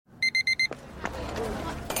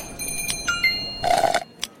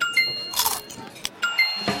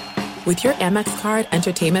With your Amex card,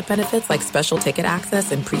 entertainment benefits like special ticket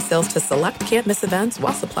access and pre-sales to select can't-miss events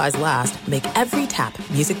while supplies last make every tap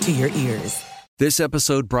music to your ears. This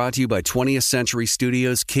episode brought to you by 20th Century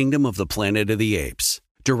Studios' Kingdom of the Planet of the Apes.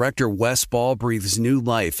 Director Wes Ball breathes new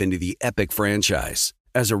life into the epic franchise.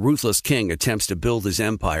 As a ruthless king attempts to build his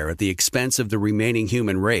empire at the expense of the remaining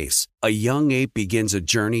human race, a young ape begins a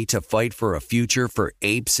journey to fight for a future for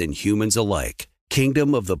apes and humans alike.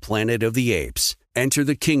 Kingdom of the Planet of the Apes. Enter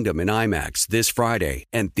the kingdom in IMAX this Friday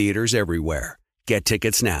and theaters everywhere. Get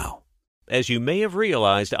tickets now. As you may have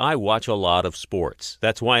realized, I watch a lot of sports.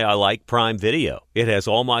 That's why I like Prime Video. It has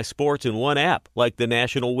all my sports in one app, like the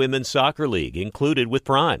National Women's Soccer League, included with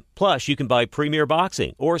Prime. Plus, you can buy Premier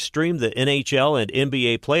Boxing or stream the NHL and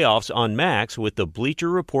NBA playoffs on Max with the Bleacher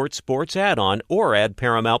Report Sports add-on, or add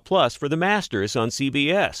Paramount Plus for the Masters on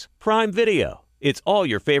CBS. Prime Video. It's all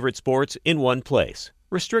your favorite sports in one place.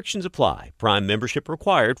 Restrictions apply. Prime membership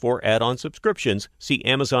required for add-on subscriptions. See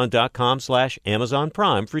Amazon.com/Amazon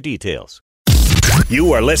Prime for details.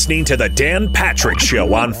 You are listening to the Dan Patrick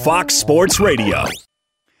Show on Fox Sports Radio.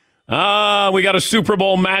 We got a Super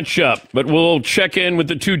Bowl matchup, but we'll check in with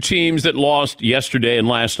the two teams that lost yesterday and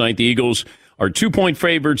last night. The Eagles are 2-point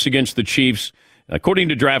favorites against the Chiefs. According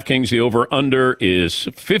to DraftKings, the over-under is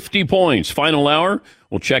 50 points. Final hour,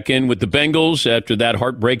 we'll check in with the Bengals after that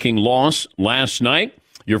heartbreaking loss last night.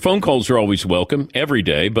 Your phone calls are always welcome every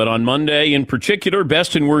day, but on Monday in particular,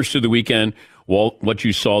 best and worst of the weekend, well, what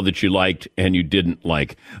you saw that you liked and you didn't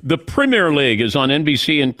like. The Premier League is on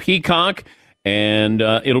NBC and Peacock, and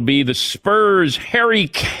it'll be the Spurs' Harry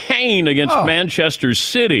Kane against Manchester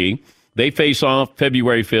City. They face off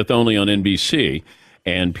February 5th only on NBC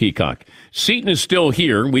and Peacock. Seton is still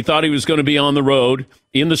here. We thought he was going to be on the road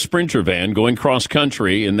in the Sprinter van going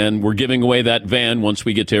cross-country, and then we're giving away that van once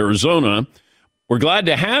we get to Arizona. We're glad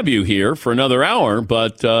to have you here for another hour,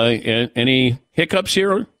 but any hiccups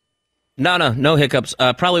here? No hiccups.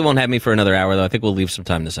 Probably won't have me for another hour, though. I think we'll leave some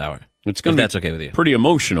time this hour. It's going to be that's okay with you. Pretty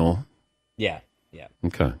emotional. Yeah.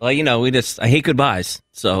 Okay. Well, I hate goodbyes,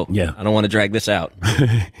 so yeah. I don't want to drag this out.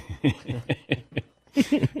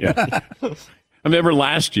 Yeah. I remember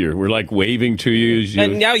last year, we're like waving to you.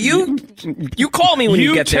 And now you call me when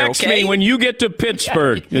you get there, okay? You text me when you get to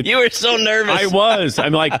Pittsburgh. Yeah, you were so nervous. I was.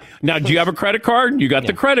 I'm like, now, do you have a credit card? You got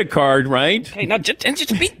the credit card, right? Hey, now, would you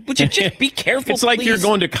just be careful, It's like please? you're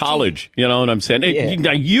going to college. You know what I'm saying? Yeah.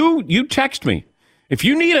 Now, you text me. If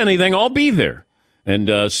you need anything, I'll be there.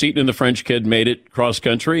 And Seton and the French kid made it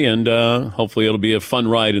cross-country, and hopefully it'll be a fun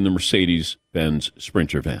ride in the Mercedes-Benz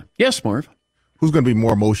Sprinter van. Yes, Marv? Who's going to be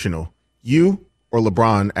more emotional, you or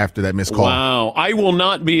LeBron after that missed call? Wow. I will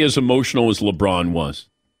not be as emotional as LeBron was.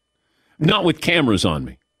 Not with cameras on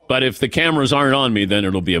me. But if the cameras aren't on me, then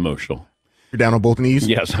it'll be emotional. You're down on both knees?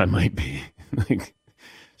 Yes, I might be.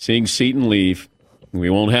 Seeing Seton leave, we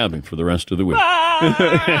won't have him for the rest of the week.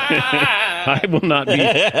 I will not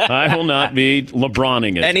be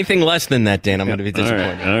LeBroning it. Anything less than that, Dan, I'm going to be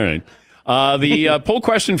disappointed. All right. The poll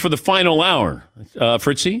question for the final hour.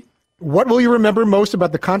 Fritzy? What will you remember most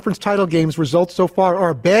about the conference title game's results so far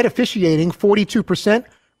are bad officiating, 42%,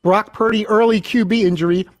 Brock Purdy early QB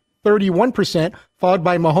injury, 31%, followed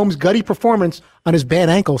by Mahomes' gutty performance on his bad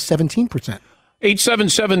ankle, 17%.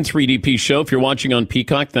 877-3DP Show. If you're watching on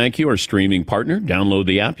Peacock, thank you, our streaming partner. Download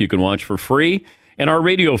the app. You can watch for free. And our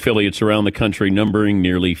radio affiliates around the country, numbering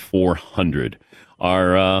nearly 400.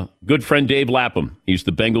 Our good friend Dave Lapham, he's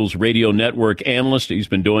the Bengals radio network analyst. He's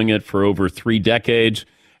been doing it for over 3 decades.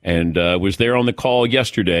 And was there on the call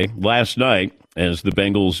last night, as the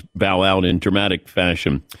Bengals bow out in dramatic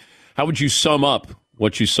fashion. How would you sum up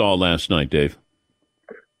what you saw last night, Dave?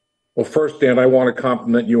 Well, first, Dan, I want to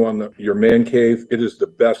compliment you on your man cave. It is the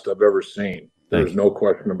best I've ever seen. There's no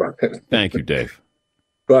question about it. Thank you, Dave.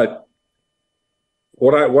 But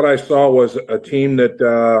what I saw was a team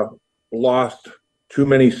that lost too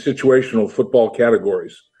many situational football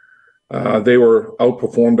categories. They were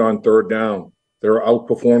outperformed on third down. They were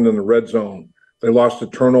outperformed in the red zone. They lost the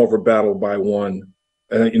turnover battle by 1.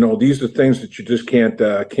 These are things that you just can't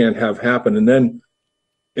have happen. And then,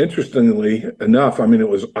 interestingly enough, it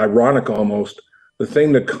was ironic almost. The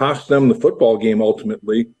thing that cost them the football game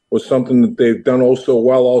ultimately was something that they've done oh so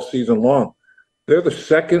well all season long. They're the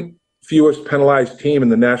second fewest penalized team in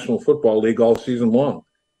the National Football League all season long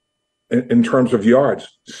in terms of yards.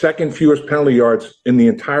 Second fewest penalty yards in the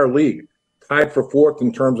entire league. Tied for 4th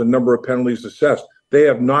in terms of number of penalties assessed. They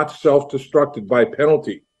have not self-destructed by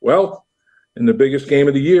penalty. Well, in the biggest game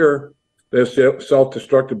of the year, they're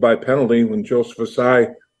self-destructed by penalty when Joseph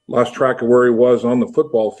Asai lost track of where he was on the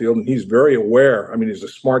football field, and he's very aware. He's a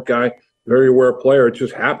smart guy, very aware player. It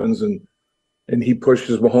just happens, and and he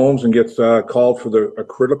pushes Mahomes and gets called for a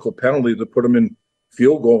critical penalty to put him in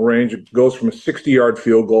field goal range. It goes from a 60-yard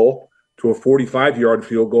field goal to a 45-yard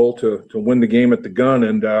field goal to win the game at the gun.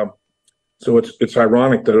 And so it's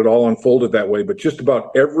ironic that it all unfolded that way. But just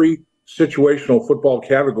about every situational football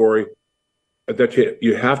category that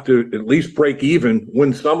you have to at least break even,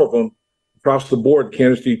 win some of them across the board.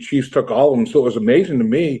 Kansas City Chiefs took all of them. So it was amazing to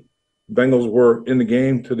me the Bengals were in the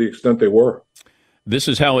game to the extent they were. This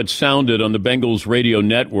is how it sounded on the Bengals radio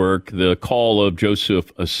network, the call of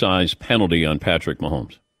Joseph Asai's penalty on Patrick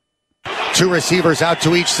Mahomes. Two receivers out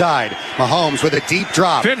to each side. Mahomes with a deep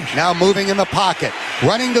drop. Now moving in the pocket.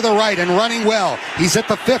 Running to the right and running well. He's at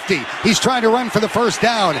the 50. He's trying to run for the first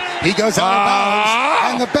down. He goes out of bounds.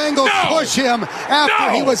 And the Bengals push him after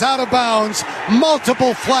he was out of bounds.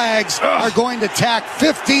 Multiple flags are going to tack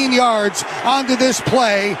 15 yards onto this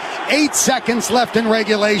play. 8 seconds left in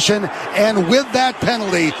regulation. And with that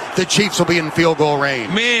penalty, the Chiefs will be in field goal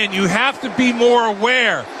range. Man, you have to be more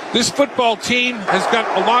aware. This football team has got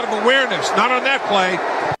a lot of awareness, not on that play.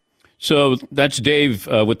 So that's Dave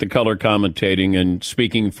with the color commentating and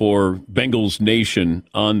speaking for Bengals Nation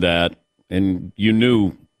on that. And you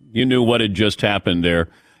knew what had just happened there.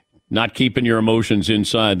 Not keeping your emotions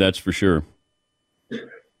inside, that's for sure.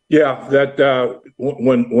 Yeah, that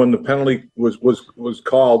when the penalty was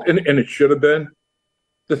called, and it should have been.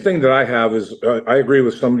 The thing that I have is I agree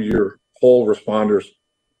with some of your whole responders.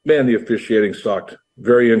 Man, the officiating sucked.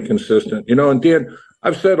 Very inconsistent. And Dan,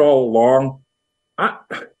 I've said all along,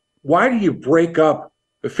 why do you break up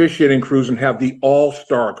officiating crews and have the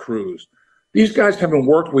all-star crews? These guys haven't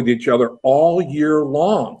worked with each other all year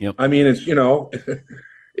long. Yep. I mean, it's,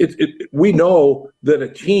 we know that a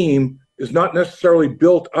team is not necessarily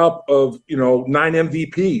built up of, 9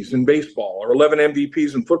 MVPs in baseball or 11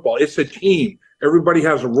 MVPs in football. It's a team. Everybody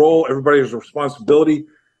has a role. Everybody has a responsibility.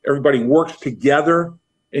 Everybody works together.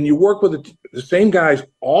 And you work with the same guys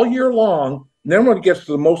all year long. And then when it gets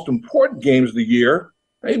to the most important games of the year,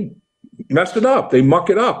 they mess it up. They muck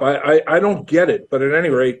it up. I don't get it. But at any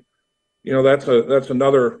rate, that's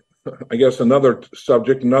another, I guess, another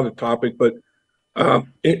subject, another topic. But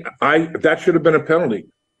that should have been a penalty.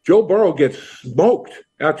 Joe Burrow gets smoked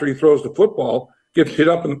after he throws the football, gets hit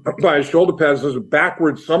up by his shoulder pads, does a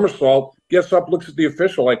backward somersault, gets up, looks at the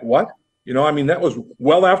official like, what? That was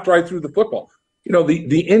well after I threw the football.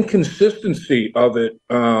 The inconsistency of it.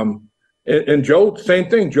 And Joe, same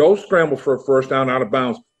thing. Joe scrambled for a first down out of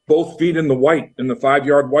bounds, both feet in the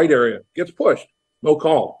 5-yard white area, gets pushed, no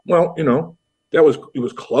call. Well, it was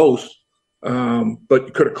close, but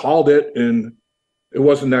you could have called it, and it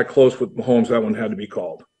wasn't that close with Mahomes. That one had to be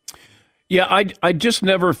called. Yeah, I just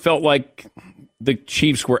never felt like the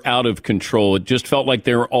Chiefs were out of control. It just felt like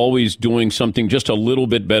they were always doing something just a little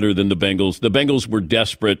bit better than the Bengals. The Bengals were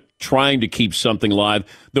desperate, trying to keep something live.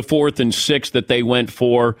 The 4th and 6 that they went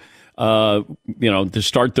for, to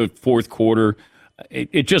start the fourth quarter,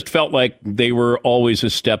 it just felt like they were always a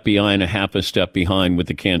step behind, a half a step behind with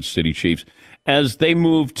the Kansas City Chiefs. As they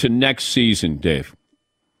move to next season, Dave,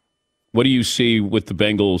 what do you see with the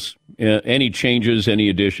Bengals? Any changes, any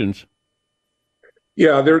additions?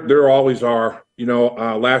 Yeah, there always are.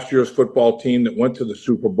 Last year's football team that went to the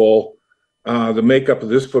Super Bowl, the makeup of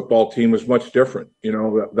this football team was much different.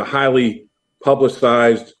 The highly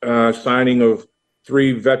publicized signing of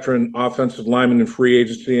 3 veteran offensive linemen in free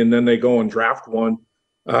agency, and then they go and draft one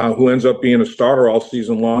who ends up being a starter all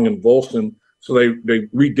season long in Volson. So they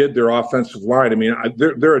redid their offensive line. I mean,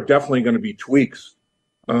 there are definitely going to be tweaks.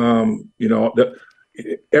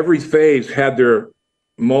 Every phase had their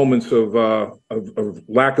moments of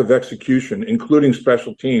lack of execution, including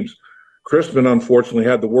special teams. Crispin unfortunately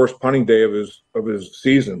had the worst punting day of his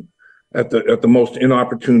season at the most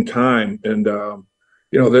inopportune time, and the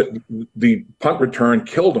punt return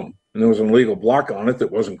killed him, and there was an illegal block on it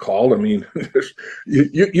that wasn't called. I mean,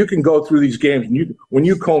 you can go through these games, and when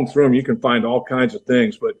you comb through them, you can find all kinds of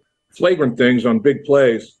things, but flagrant things on big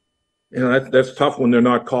plays, that's tough when they're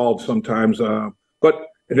not called sometimes. But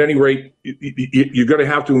at any rate, you're going to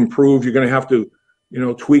have to improve. You're going to have to,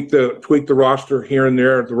 tweak the roster here and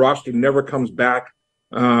there. The roster never comes back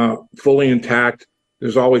fully intact.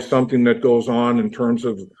 There's always something that goes on in terms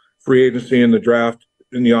of free agency and the draft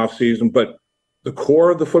in the offseason. But the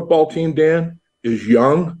core of the football team, Dan, is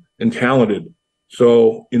young and talented.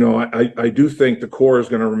 So, I do think the core is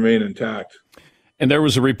going to remain intact. And there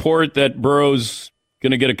was a report that Burrow's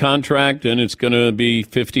going to get a contract, and it's going to be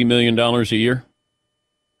 $50 million a year.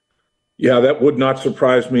 Yeah, that would not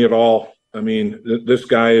surprise me at all. I mean, this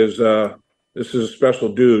guy is this is a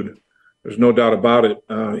special dude. There's no doubt about it.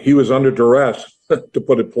 He was under duress, to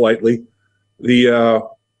put it politely. The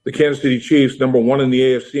the Kansas City Chiefs, number 1 in the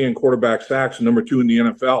AFC in quarterback sacks and number 2 in the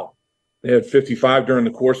NFL. They had 55 during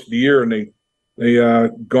the course of the year, and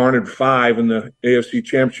they garnered 5 in the AFC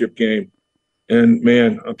Championship game. And,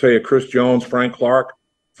 man, I'll tell you, Chris Jones, Frank Clark,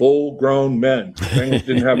 full-grown men. The Bengals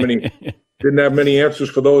didn't have many answers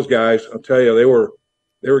for those guys. I'll tell you, they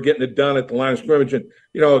were getting it done at the line of scrimmage. And,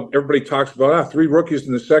 everybody talks about 3 rookies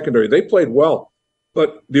in the secondary. They played well.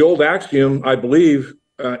 But the old axiom, I believe,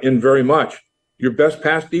 in very much, your best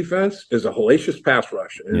pass defense is a hellacious pass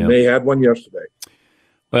rush. And they had one yesterday.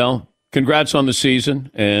 Well, congrats on the season,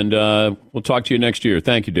 and we'll talk to you next year.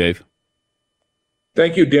 Thank you, Dave.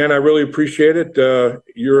 Thank you, Dan. I really appreciate it.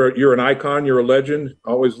 You're an icon. You're a legend.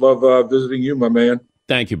 Always love visiting you, my man.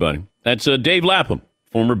 Thank you, buddy. That's Dave Lapham,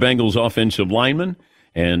 former Bengals offensive lineman,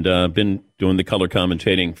 and been doing the color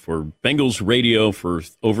commentating for Bengals radio for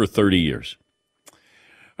over 30 years.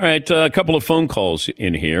 All right, a couple of phone calls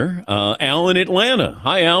in here. Al in Atlanta.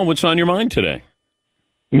 Hi, Al. What's on your mind today?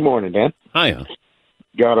 Good morning, Dan. Hi, Al.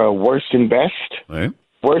 Got a worst and best. All right.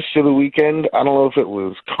 Worst of the weekend, I don't know if it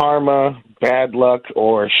was karma, bad luck,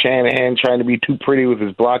 or Shanahan trying to be too pretty with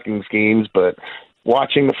his blocking schemes, but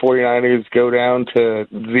watching the 49ers go down to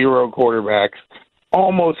 0 quarterbacks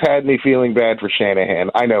almost had me feeling bad for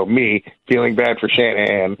Shanahan. I know, me feeling bad for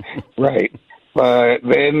Shanahan, right. But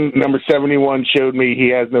then number 71 showed me he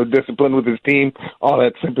has no discipline with his team. All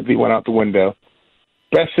that sympathy went out the window.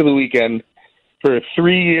 Best of the weekend, for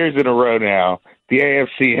 3 years in a row now, the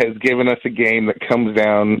AFC has given us a game that comes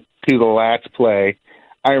down to the last play.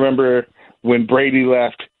 I remember when Brady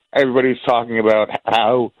left, everybody was talking about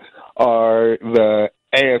how is the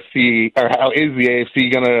AFC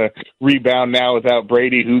going to rebound now without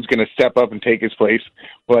Brady? Who's going to step up and take his place?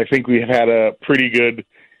 Well, I think we have had a pretty good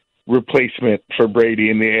replacement for Brady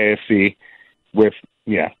in the AFC with,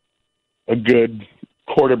 a good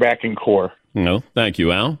quarterbacking core. No, thank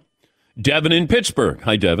you, Al. Devin in Pittsburgh.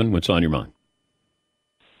 Hi, Devin. What's on your mind?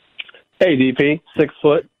 Hey, DP. 6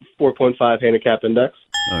 foot, 4.5 handicap index.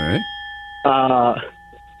 All right.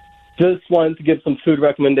 Just wanted to give some food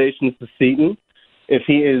recommendations to Seton. If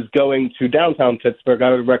he is going to downtown Pittsburgh,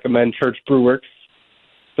 I would recommend Church Brewworks.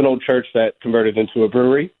 It's an old church that converted into a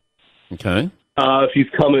brewery. Okay. If he's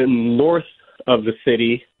coming north of the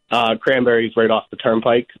city, Cranberry's right off the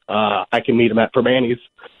turnpike. I can meet him at Permani's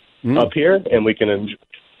up here, and we can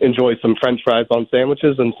enjoy some French fries on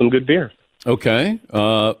sandwiches and some good beer. Okay.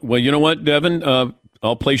 Well, you know what, Devin?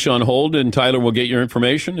 I'll place you on hold, and Tyler will get your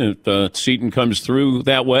information. If Seton comes through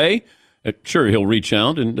that way, sure, he'll reach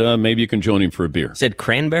out, and maybe you can join him for a beer. Said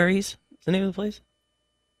Cranberries? Is the name of the place?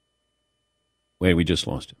 Wait, we just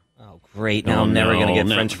lost him. Oh, great. Now I'm never going to get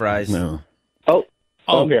French fries. No.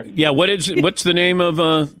 Oh, yeah. What's the name of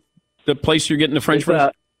the place you're getting the French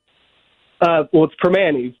fries? Well, it's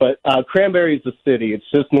Permani's, but Cranberry's the city. It's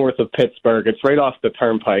just north of Pittsburgh. It's right off the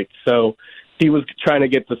turnpike. So he was trying to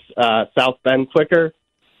get to South Bend quicker.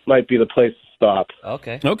 Might be the place to stop.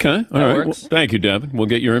 Okay. All right. Well, thank you, Devin. We'll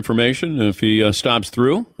get your information. If he stops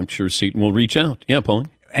through, I'm sure Seton will reach out. Yeah, Paulie?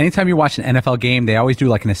 Anytime you watch an NFL game, they always do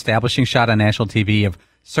like an establishing shot on national TV of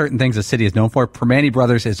certain things the city is known for. Permani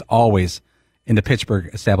Brothers is always in the Pittsburgh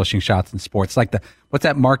establishing shots in sports. Like what's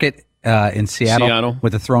that market in Seattle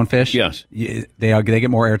with the thrown fish? Yes. They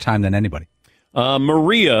get more airtime than anybody.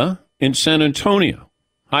 Maria in San Antonio.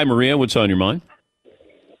 Hi, Maria. What's on your mind?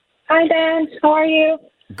 Hi, Dan. How are you?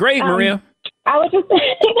 Great, Maria. I was just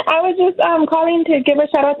calling to give a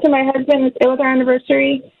shout out to my husband. It was our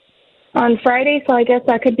anniversary on Friday, so I guess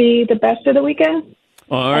that could be the best of the weekend.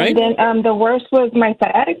 All right. And then the worst was my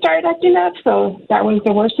sciatic started acting up, so that was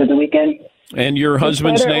the worst of the weekend. And your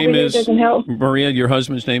husband's name is Maria. Your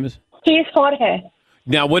husband's name is? He's Jorge.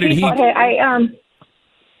 Now, what did he? Jorge.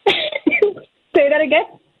 Say that again.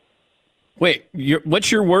 Wait,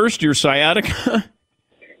 what's your worst? Your sciatica?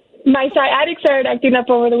 My sciatic started acting up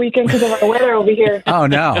over the weekend because of our weather over here. Oh,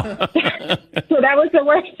 no. So that was the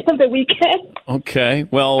worst of the weekend. Okay,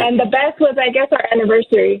 well. And the best was, I guess, our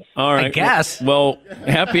anniversary. All right. I guess. Well,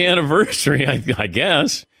 happy anniversary, I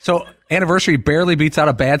guess. So anniversary barely beats out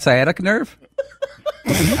a bad sciatic nerve?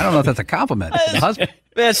 I don't know if that's a compliment to the husband.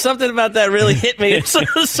 Man, something about that really hit me. It's so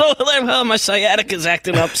like, well, my sciatic is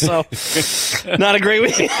acting up, so not a great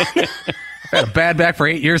weekend. Had a bad back for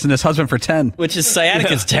 8 years and this husband for 10. Which is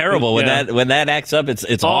sciatic is terrible. When that acts up,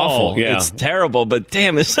 it's awful. Yeah. It's terrible, but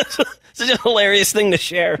damn, it's such a hilarious thing to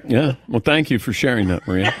share. Yeah. Well, thank you for sharing that,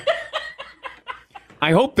 Maria.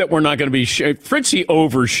 I hope that we're not going to be Fritzy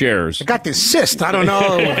overshares. I got this cyst. I don't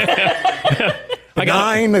know.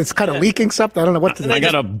 It's kind of leaking something. I don't know what. I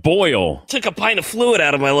got a boil. Took a pint of fluid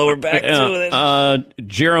out of my lower back too.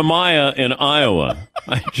 Jeremiah in Iowa.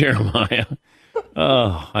 Hi, Jeremiah.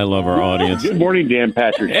 Oh, I love our audience. Good morning, Dan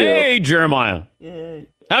Patrick. Hey, Jeremiah.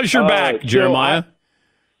 How's your back, Jeremiah?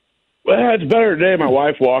 Well, it's better today. My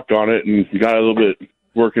wife walked on it and got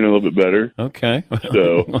working a little bit better. Okay.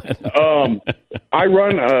 So, I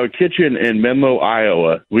run a kitchen in Menlo,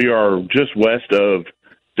 Iowa. We are just west of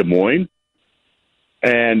Des Moines.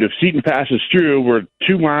 And if Seton passes through, we're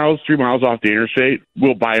 3 miles off the interstate.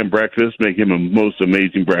 We'll buy him breakfast, make him a most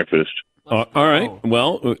amazing breakfast. All right.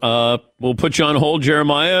 Well, we'll put you on hold,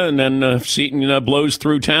 Jeremiah, and then if Seton blows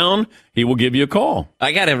through town, he will give you a call.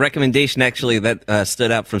 I got a recommendation, actually, that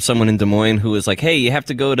stood out from someone in Des Moines who was like, hey, you have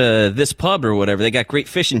to go to this pub or whatever. They got great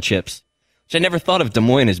fish and chips. Which I never thought of Des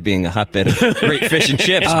Moines as being a hotbed of great fish and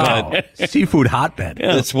chips. But seafood hotbed.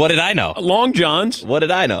 Yeah. What did I know? Long John's. What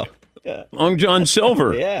did I know? Yeah. Long John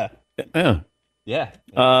Silver. Yeah.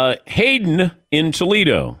 Hayden in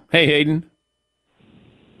Toledo. Hey, Hayden.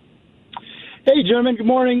 Hey, gentlemen. Good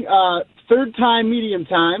morning. Third time, medium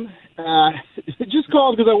time. Just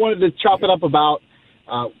called because I wanted to chop it up about.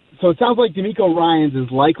 So it sounds like DeMeco Ryans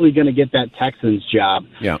is likely going to get that Texans job.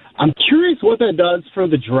 Yeah. I'm curious what that does for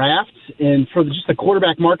the draft and for just the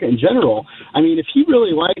quarterback market in general. I mean, if he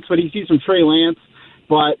really likes what he sees from Trey Lance,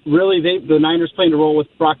 but really the Niners playing a role with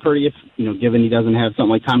Brock Purdy, if given he doesn't have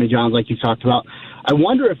something like Tommy Johns like you talked about, I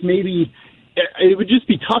wonder if maybe it would just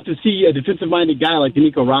be tough to see a defensive-minded guy like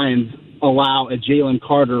DeMeco Ryans allow a Jalen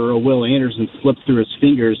Carter or a Will Anderson slip through his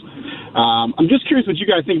fingers. I'm just curious what you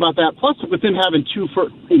guys think about that. Plus, with them having two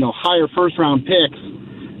higher first-round picks,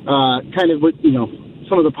 kind of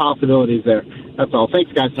some of the possibilities there. That's all.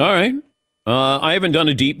 Thanks, guys. All right. I haven't done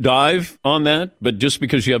a deep dive on that, but just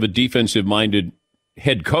because you have a defensive-minded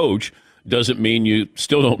head coach doesn't mean you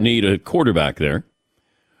still don't need a quarterback there.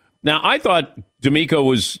 Now, I thought DeMeco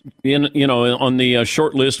was on the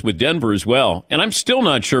short list with Denver as well, and I'm still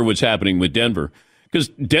not sure what's happening with Denver because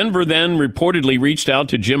Denver then reportedly reached out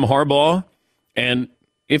to Jim Harbaugh, and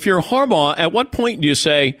if you're Harbaugh, at what point do you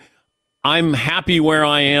say, I'm happy where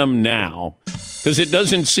I am now? Because it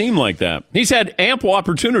doesn't seem like that. He's had ample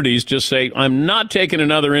opportunities to say, I'm not taking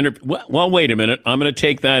another interview. Well, wait a minute. I'm going to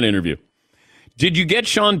take that interview. Did you get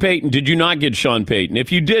Sean Payton? Did you not get Sean Payton?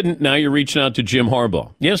 If you didn't, now you're reaching out to Jim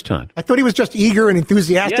Harbaugh. Yes, Todd. I thought he was just eager and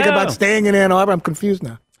enthusiastic about staying in Ann Arbor. I'm confused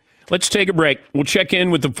now. Let's take a break. We'll check in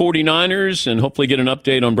with the 49ers and hopefully get an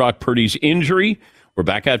update on Brock Purdy's injury. We're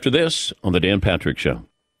back after this on the Dan Patrick Show.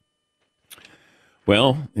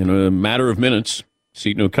 Well, in a matter of minutes,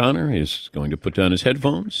 Seton O'Connor is going to put down his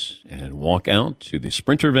headphones and walk out to the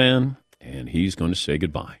Sprinter van, and he's going to say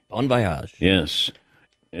goodbye. Bon voyage. Yes.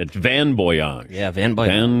 It's Van Voyage. Yeah, Van Voyage.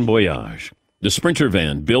 Van Voyage. The Sprinter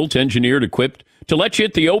van, built, engineered, equipped to let you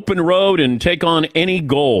hit the open road and take on any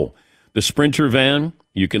goal. The Sprinter van,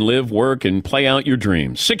 you can live, work, and play out your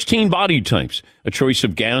dreams. 16 body types, a choice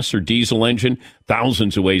of gas or diesel engine,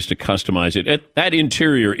 thousands of ways to customize it. That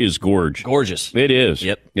interior is gorgeous. Gorgeous. It is.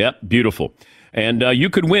 Yep, beautiful. And you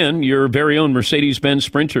could win your very own Mercedes-Benz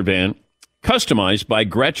Sprinter van, customized by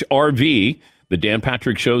Gretsch RV, the Dan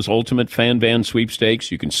Patrick Show's Ultimate Fan Van Sweepstakes.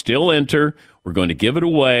 You can still enter. We're going to give it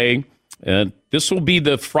away. This will be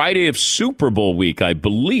the Friday of Super Bowl week, I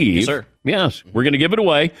believe. Yes, sir. Yes, we're going to give it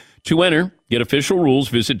away. To enter, get official rules,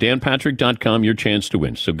 visit danpatrick.com, your chance to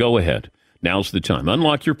win. So go ahead. Now's the time.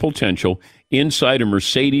 Unlock your potential inside a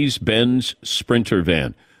Mercedes-Benz Sprinter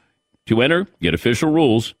van. To enter, get official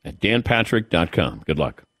rules at danpatrick.com. Good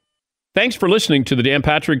luck. Thanks for listening to the Dan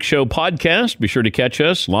Patrick Show podcast. Be sure to catch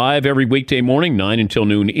us live every weekday morning, 9 until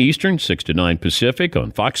noon Eastern, 6 to 9 Pacific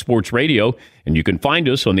on Fox Sports Radio. And you can find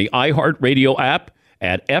us on the iHeartRadio app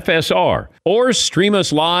at FSR or stream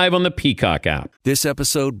us live on the Peacock app. This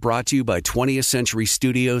episode brought to you by 20th Century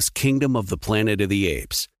Studios' Kingdom of the Planet of the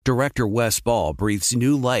Apes. Director Wes Ball breathes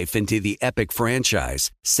new life into the epic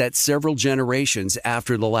franchise, set several generations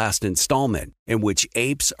after the last installment, in which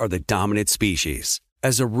apes are the dominant species.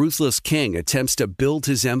 As a ruthless king attempts to build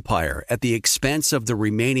his empire at the expense of the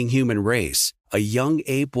remaining human race, a young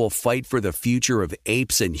ape will fight for the future of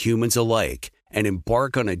apes and humans alike and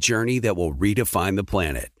embark on a journey that will redefine the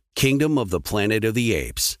planet. Kingdom of the Planet of the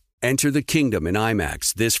Apes. Enter the kingdom in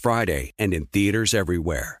IMAX this Friday and in theaters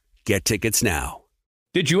everywhere. Get tickets now.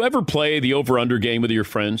 Did you ever play the over-under game with your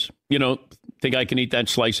friends? Think I can eat that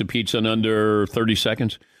slice of pizza in under 30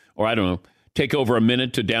 seconds? Or I don't know. Take over a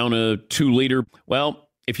minute to down a 2-liter. Well,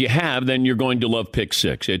 if you have, then you're going to love Pick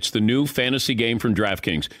 6. It's the new fantasy game from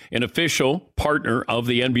DraftKings, an official partner of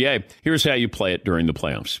the NBA. Here's how you play it during the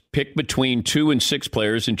playoffs. Pick between 2 and 6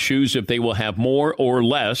 players and choose if they will have more or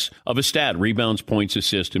less of a stat, rebounds, points,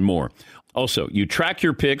 assists, and more. Also, you track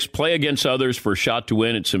your picks, play against others for a shot to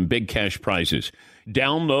win and some big cash prizes.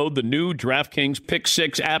 Download the new DraftKings Pick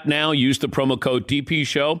 6 app now. Use the promo code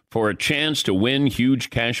DPShow for a chance to win huge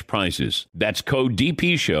cash prizes. That's code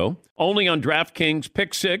DPShow. Only on DraftKings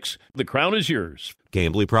Pick 6. The crown is yours.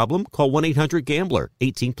 Gambling problem? Call 1-800-GAMBLER.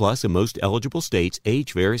 18 plus in most eligible states.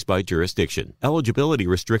 Age varies by jurisdiction. Eligibility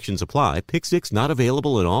restrictions apply. Pick 6 not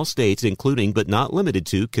available in all states, including but not limited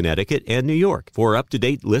to Connecticut and New York. For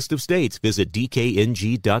up-to-date list of states, visit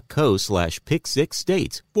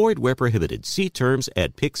dkng.co/pick6states. Void where prohibited. See terms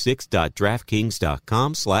at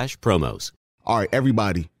pick6.draftkings.com/promos. All right,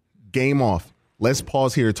 everybody, game off. Let's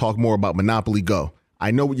pause here to talk more about Monopoly Go.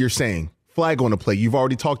 I know what you're saying. Flag on the play. You've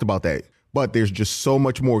already talked about that. But there's just so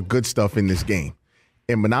much more good stuff in this game.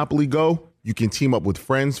 In Monopoly Go, you can team up with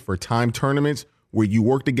friends for timed tournaments where you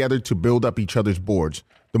work together to build up each other's boards.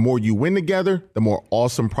 The more you win together, the more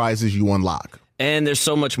awesome prizes you unlock. And there's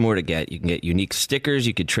so much more to get. You can get unique stickers.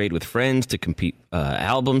 You could trade with friends to compete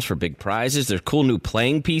albums for big prizes. There's cool new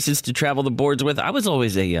playing pieces to travel the boards with. I was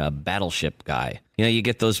always a battleship guy. You know, you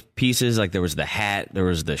get those pieces, like there was the hat, there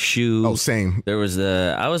was the shoe. Oh, same.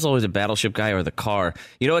 I was always a battleship guy, or the car.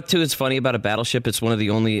 You know what, too, is funny about a battleship? It's one of the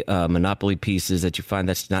only Monopoly pieces that you find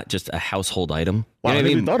that's not just a household item. Wow, You know I what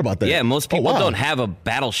never even thought about that. Yeah, most people wow. don't have a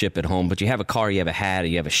battleship at home, but you have a car, you have a hat,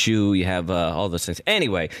 you have a shoe, you have all those things.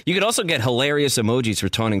 Anyway, you could also get hilarious emojis for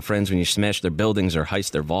taunting friends when you smash their buildings or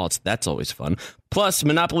heist their vaults. That's always fun. Plus,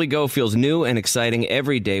 Monopoly Go feels new and exciting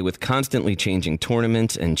every day with constantly changing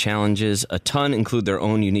tournaments and challenges. A ton include their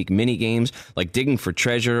own unique mini games like digging for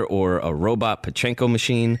treasure or a robot Pachinko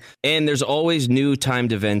machine. And there's always new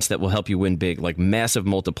timed events that will help you win big, like massive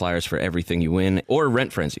multipliers for everything you win or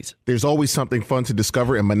rent frenzies. There's always something fun to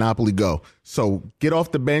discover in Monopoly Go. So get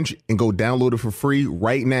off the bench and go download it for free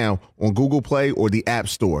right now on Google Play or the App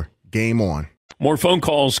Store. Game on. More phone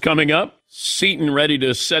calls coming up. Seton ready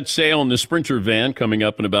to set sail in the Sprinter van coming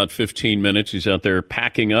up in about 15 minutes. He's out there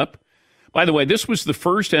packing up. By the way, this was the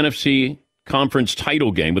first NFC conference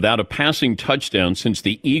title game without a passing touchdown since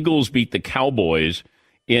the Eagles beat the Cowboys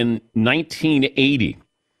in 1980.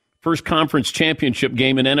 First conference championship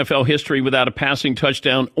game in NFL history without a passing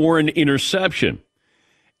touchdown or an interception.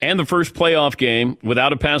 And the first playoff game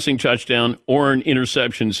without a passing touchdown or an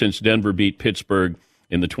interception since Denver beat Pittsburgh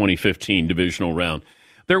in the 2015 divisional round.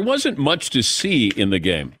 There wasn't much to see in the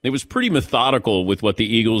game. It was pretty methodical with what the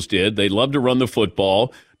Eagles did. They love to run the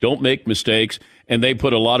football, don't make mistakes, and they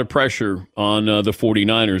put a lot of pressure on the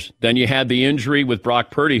 49ers. Then you had the injury with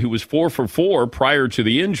Brock Purdy, who was 4 for 4 prior to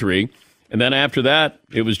the injury. And then after that,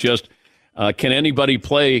 it was just, can anybody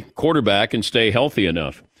play quarterback and stay healthy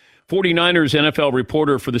enough? 49ers NFL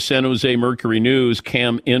reporter for the San Jose Mercury News,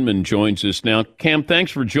 Cam Inman, joins us now. Cam,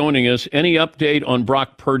 thanks for joining us. Any update on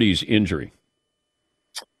Brock Purdy's injury?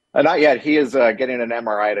 Not yet. He is getting an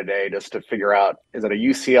MRI today just to figure out, is it a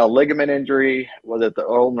UCL ligament injury? Was it the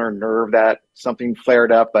ulnar nerve that something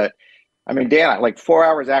flared up? But, I mean, Dan, like 4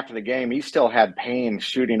 hours after the game, he still had pain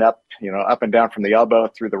shooting up, up and down from the elbow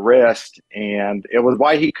through the wrist. And it was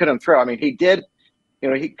why he couldn't throw. I mean, he did,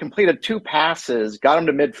 he completed 2 passes, got him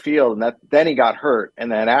to midfield, and then he got hurt.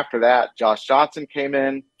 And then after that, Josh Johnson came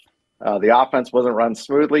in. The offense wasn't run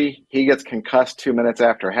smoothly. He gets concussed 2 minutes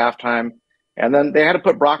after halftime. And then they had to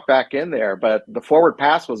put Brock back in there, but the forward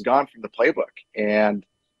pass was gone from the playbook. And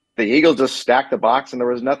the Eagles just stacked the box, and there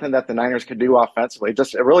was nothing that the Niners could do offensively.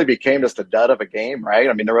 It really became just a dud of a game, right?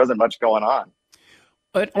 I mean, there wasn't much going on.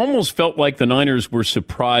 It almost felt like the Niners were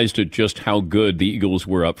surprised at just how good the Eagles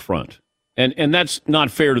were up front. And that's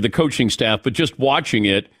not fair to the coaching staff, but just watching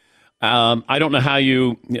it, I don't know how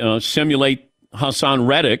you simulate Hassan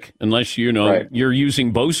Reddick unless, Right. you're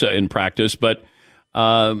using Bosa in practice, but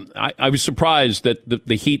I was surprised that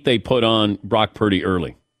the heat they put on Brock Purdy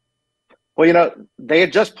early. Well, they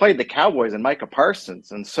had just played the Cowboys and Micah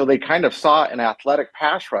Parsons, and so they kind of saw an athletic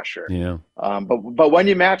pass rusher. Yeah. But when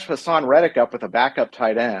you match Hassan Reddick up with a backup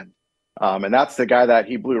tight end, and that's the guy that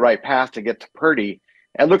he blew right past to get to Purdy,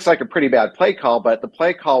 it looks like a pretty bad play call, but the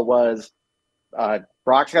play call was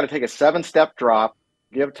Brock's got to take a 7-step drop,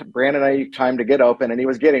 give to Brandon Ayuk time to get open, and he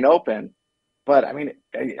was getting open. But, I mean,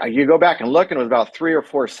 you go back and look, and it was about 3 or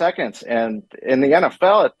 4 seconds. And in the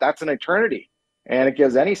NFL, that's an eternity. And it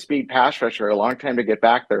gives any speed pass rusher a long time to get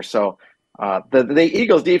back there. So the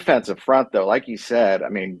Eagles' defensive front, though, like you said, I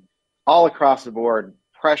mean, all across the board,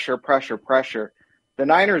 pressure. The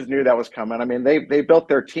Niners knew that was coming. I mean, they built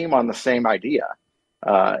their team on the same idea.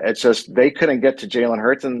 It's just they couldn't get to Jalen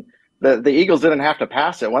Hurts. And the Eagles didn't have to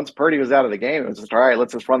pass it. Once Purdy was out of the game, it was just, all right,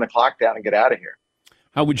 let's just run the clock down and get out of here.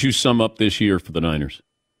 How would you sum up this year for the Niners?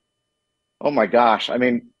 Oh, my gosh. I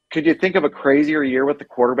mean, could you think of a crazier year with the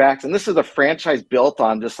quarterbacks? And this is a franchise built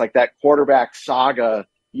on just like that quarterback saga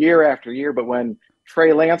year after year. But when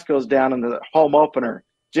Trey Lance goes down in the home opener.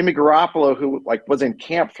 Jimmy Garoppolo, who was in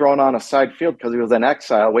camp thrown on a side field because he was in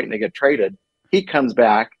exile waiting to get traded, he comes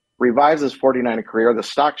back, revives his 49er career. The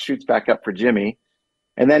stock shoots back up for Jimmy.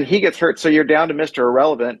 And then he gets hurt. So you're down to Mr.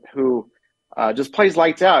 Irrelevant, who just plays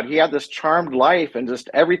lights out. He had this charmed life and just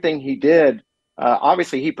everything he did.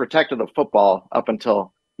 Obviously, he protected the football up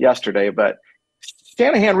until yesterday, but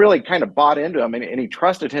Shanahan really kind of bought into him and he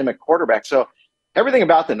trusted him at quarterback. So everything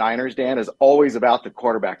about the Niners, Dan, is always about the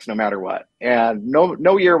quarterbacks, no matter what. And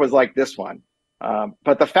no year was like this one.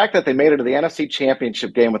 But the fact that they made it to the NFC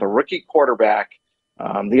Championship game with a rookie quarterback, the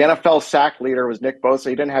NFL sack leader was Nick Bosa.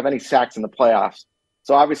 He didn't have any sacks in the playoffs.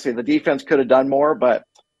 So obviously the defense could have done more. But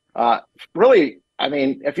really, I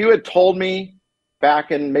mean, if you had told me back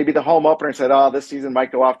in maybe the home opener and said, oh, this season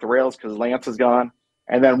might go off the rails because Lance is gone.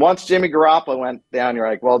 And then once Jimmy Garoppolo went down, you're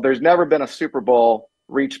like, well, there's never been a Super Bowl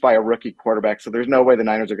reached by a rookie quarterback, so there's no way the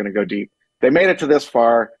Niners are going to go deep. They made it to this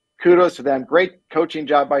far. Kudos to them. Great coaching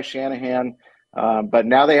job by Shanahan. But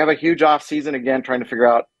now they have a huge offseason again, trying to figure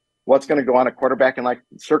out what's going to go on at quarterback. And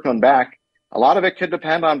circling back, a lot of it could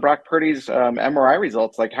depend on Brock Purdy's MRI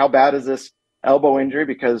results. Like, how bad is this elbow injury?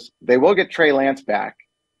 Because they will get Trey Lance back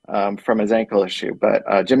from his ankle issue.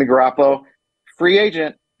 But Jimmy Garoppolo, free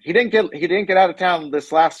agent. He didn't get out of town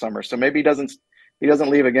this last summer, so maybe he doesn't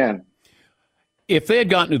leave again. If they had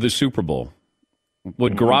gotten to the Super Bowl,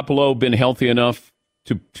 would Garoppolo been healthy enough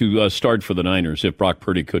to start for the Niners if Brock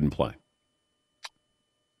Purdy couldn't play?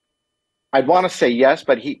 I'd want to say yes,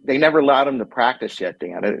 but they never allowed him to practice yet,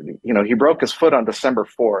 Dan. He broke his foot on December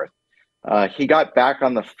 4th. He got back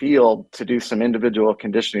on the field to do some individual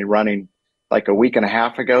conditioning running like a week and a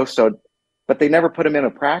half ago. But they never put him in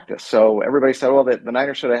a practice. So everybody said, well, the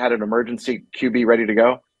Niners should have had an emergency QB ready to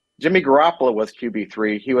go. Jimmy Garoppolo was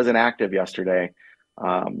QB3. He was inactive yesterday.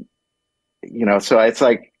 So it's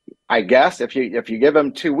like, I guess if you give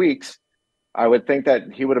him 2 weeks, I would think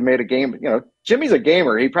that he would have made a game. Jimmy's a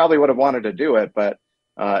gamer. He probably would have wanted to do it, but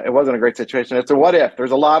it wasn't a great situation. It's a what if.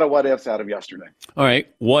 There's a lot of what ifs out of yesterday. All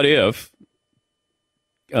right. What if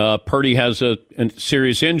Purdy has a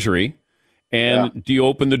serious injury? And do you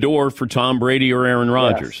open the door for Tom Brady or Aaron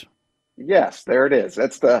Rodgers? Yes, there it is.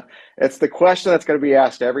 It's the question that's going to be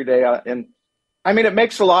asked every day. And I mean, it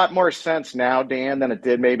makes a lot more sense now, Dan, than it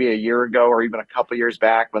did maybe a year ago or even a couple years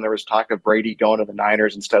back when there was talk of Brady going to the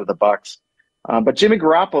Niners instead of the Bucs. But Jimmy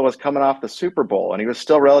Garoppolo was coming off the Super Bowl, and he was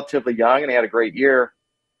still relatively young, and he had a great year.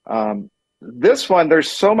 This one,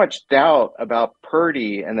 there's so much doubt about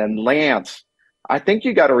Purdy and then Lance. I think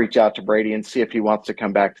you got to reach out to Brady and see if he wants to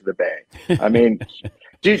come back to the Bay. I mean,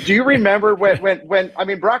 do you remember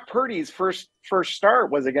when Brock Purdy's first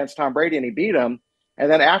start was against Tom Brady and he beat him,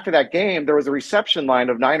 and then after that game there was a reception line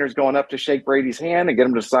of Niners going up to shake Brady's hand and get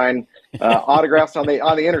him to sign autographs on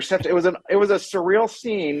the interception. It was a surreal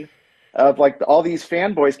scene of all these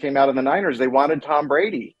fanboys came out of the Niners. They wanted Tom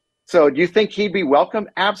Brady. So do you think he'd be welcome?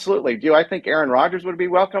 Absolutely. Do I think Aaron Rodgers would be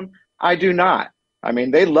welcome? I do not. I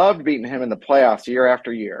mean, they loved beating him in the playoffs year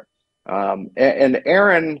after year. And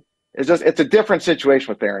Aaron is it's a different situation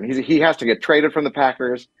with Aaron. He has to get traded from the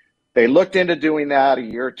Packers. They looked into doing that a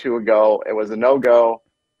year or two ago. It was a no-go.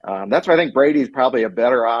 That's why I think Brady's probably a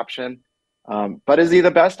better option. But is he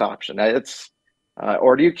the best option?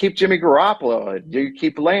 Or do you keep Jimmy Garoppolo? Do you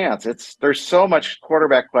keep Lance? There's so much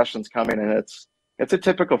quarterback questions coming, and it's a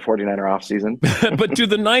typical 49er offseason. But do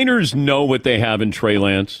the Niners know what they have in Trey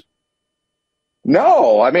Lance?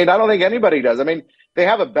 No, I mean, I don't think anybody does. I mean, they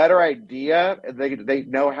have a better idea. They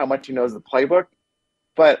know how much he knows the playbook,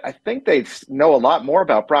 but I think they know a lot more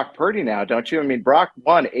about Brock Purdy now, don't you? I mean, Brock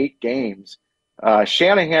won 8 games.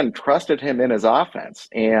 Shanahan trusted him in his offense,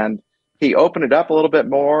 and he opened it up a little bit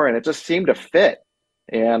more, and it just seemed to fit.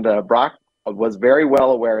 And Brock was very well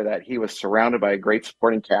aware that he was surrounded by a great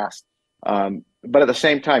supporting cast. But at the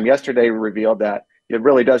same time, yesterday revealed that it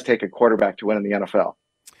really does take a quarterback to win in the NFL.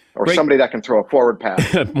 Or somebody that can throw a forward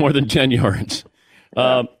pass. More than 10 yards.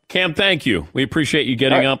 Cam, thank you. We appreciate you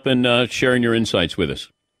getting up and sharing your insights with us.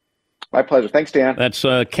 My pleasure. Thanks, Dan. That's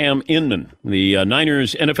Cam Inman, the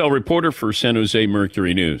Niners NFL reporter for San Jose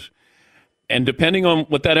Mercury News. And depending on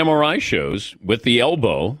what that MRI shows with the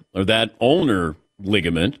elbow or that ulnar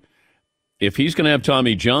ligament, if he's going to have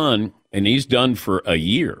Tommy John and he's done for a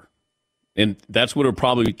year, and that's what it'll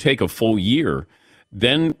probably take a full year,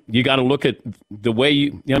 then you got to look at the way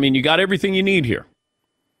you got everything you need here.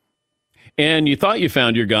 And you thought you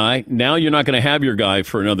found your guy. Now you're not going to have your guy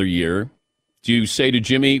for another year. Do you say to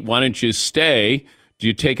Jimmy, why don't you stay? Do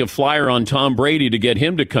you take a flyer on Tom Brady to get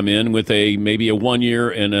him to come in with maybe a 1 year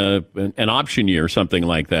and an option year, something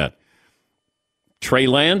like that? Trey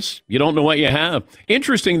Lance, you don't know what you have.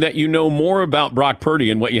 Interesting that you know more about Brock Purdy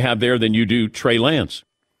and what you have there than you do Trey Lance.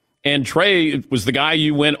 And Trey was the guy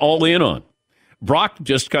you went all in on. Brock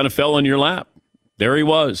just kind of fell in your lap. There he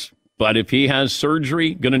was. But if he has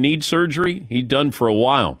surgery, going to need surgery, he's done for a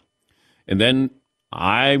while. And then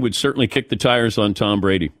I would certainly kick the tires on Tom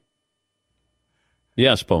Brady.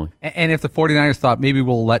 Yes, Paulie. And if the 49ers thought maybe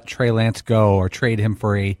we'll let Trey Lance go or trade him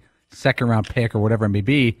for a second-round pick or whatever it may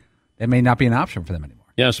be, that may not be an option for them anymore.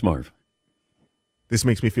 Yes, Marv. This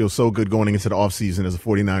makes me feel so good going into the offseason as a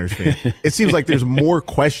 49ers fan. It seems like there's more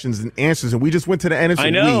questions than answers, and we just went to the NFC. I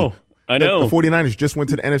know. The 49ers just went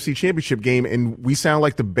to the NFC Championship game, and we sound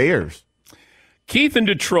like the Bears. Keith in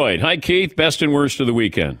Detroit. Hi, Keith. Best and worst of the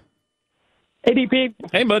weekend. Hey, DP.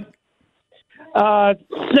 Hey, bud.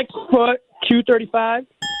 6 foot, 235.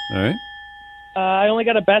 All right. I only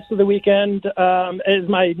got a best of the weekend. Is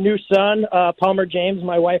my new son, Palmer James.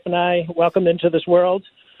 My wife and I welcomed into this world.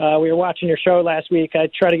 We were watching your show last week. I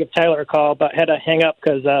tried to give Tyler a call, but had to hang up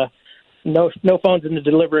because no phones in the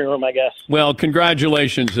delivery room, I guess. Well,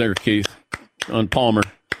 congratulations there, Keith, on Palmer.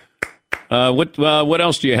 What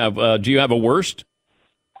else do you have? Do you have a worst?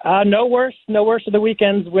 No worst of the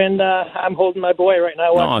weekends when I'm holding my boy right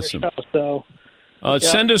now. Awesome. Your show, so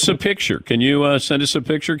send us a picture. Can you send us a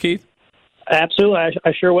picture, Keith? Absolutely,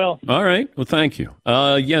 I sure will. All right. Well, thank you.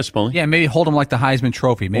 Yes, Paulie. Yeah, maybe hold him like the Heisman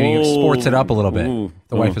Trophy. Maybe you sports it up a little bit.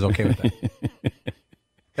 The wife is okay with that. Did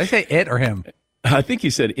I say it or him? I think you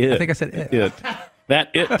said it. I think I said it. That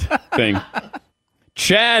it thing.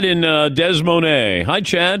 Chad in Des Moines. Hi,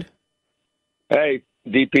 Chad. Hey,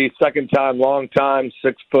 DP, second time, long time,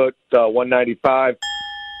 6 foot, 195.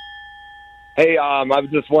 Hey, I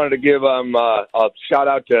just wanted to give a shout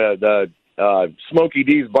out to the Smokey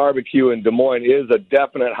D's Barbecue in Des Moines. Is a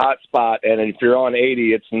definite hot spot, and if you're on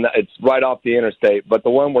 80, it's right off the interstate. But the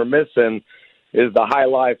one we're missing is the High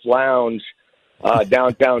Life Lounge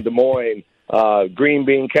downtown Des Moines. Green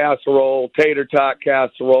bean casserole, tater tot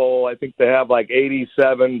casserole. I think they have like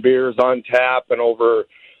 87 beers on tap and over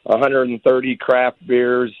 130 craft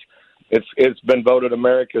beers. It's been voted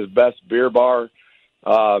America's best beer bar.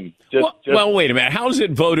 Well, wait a minute. How is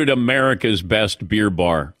it voted America's best beer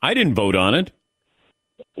bar? I didn't vote on it.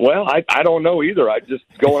 Well, I don't know either. I just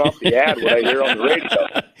going off the ad what I hear on the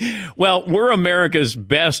radio. Well, we're America's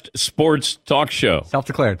best sports talk show.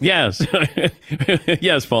 Self-declared. Yes.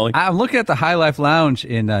 Yes, Paulie. I'm looking at the High Life Lounge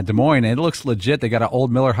in Des Moines, and it looks legit. They got an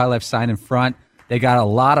old Miller High Life sign in front. They got a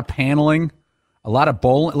lot of paneling, a lot of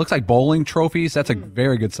bowling. It looks like bowling trophies. That's a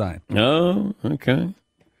very good sign. Oh, okay.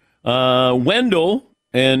 Wendell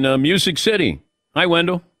in Music City. Hi,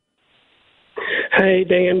 Wendell. Hey,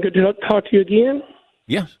 Dan. Good to talk to you again.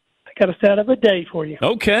 Yes. I got a set of a day for you.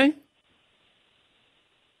 Okay.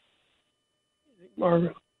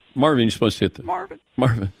 Marvin, you're supposed to hit the... Marvin.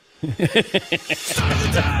 Marvin.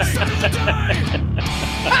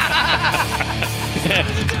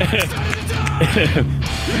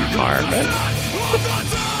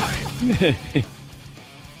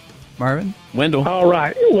 Marvin? Wendell. All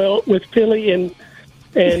right. Well, with Philly and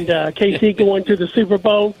KC going to the Super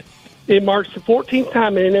Bowl, it marks the 14th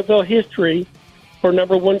time in NFL history for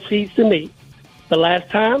number one seeds to meet. The last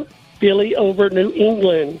time, Philly over New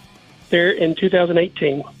England there in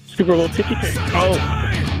 2018, Super Bowl 52. Oh,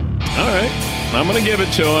 all right. I'm going to give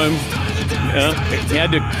it to him. He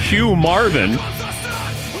had to cue Marvin.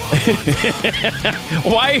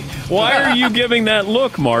 Why are you giving that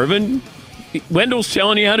look, Marvin? Wendell's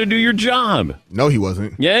telling you how to do your job. No, he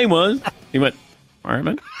wasn't. Yeah, he was. He went,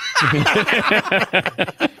 Marvin.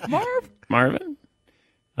 Marvin.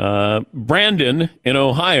 Brandon in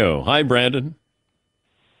Ohio. Hi, Brandon.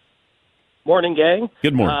 Morning, gang.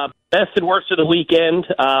 Good morning. Best and worst of the weekend.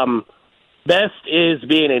 Best is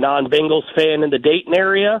being a non-Bengals fan in the Dayton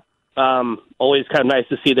area. Always kind of nice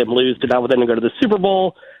to see them lose to not let them go to the Super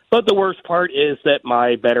Bowl. But the worst part is that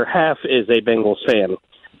my better half is a Bengals fan.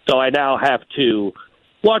 So I now have to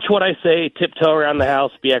watch what I say, tiptoe around the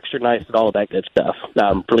house, be extra nice, and all of that good stuff for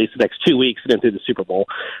at least the next 2 weeks and then through the Super Bowl.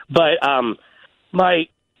 But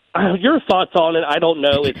your thoughts on it, I don't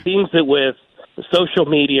know. It seems that with social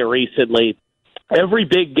media recently, every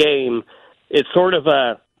big game is sort of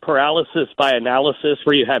a paralysis by analysis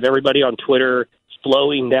where you have everybody on Twitter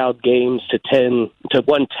slowing down games to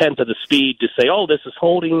 1/10 of the speed to say, oh, this is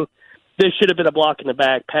holding, this should have been a block in the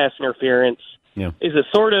back, pass interference. Yeah. Is it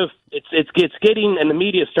sort of it's getting, and the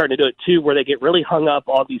media is starting to do it too, where they get really hung up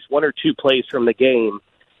on these one or two plays from the game.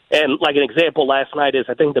 And like an example last night is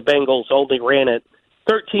I think the Bengals only ran it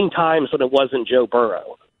 13 times when it wasn't Joe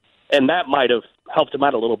Burrow, and that might have helped him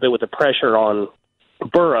out a little bit with the pressure on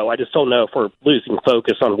Burrow. I just don't know if we're losing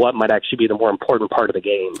focus on what might actually be the more important part of the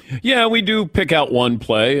game. Yeah, we do pick out one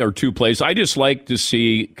play or two plays. I just like to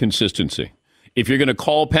see consistency. If you're going to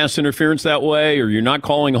call pass interference that way or you're not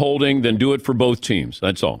calling holding, then do it for both teams.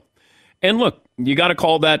 That's all. And look, you got to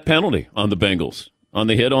call that penalty on the Bengals, on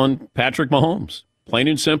the hit on Patrick Mahomes. Plain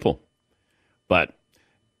and simple. But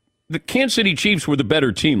the Kansas City Chiefs were the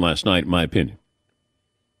better team last night, in my opinion.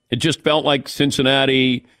 It just felt like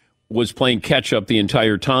Cincinnati was playing catch-up the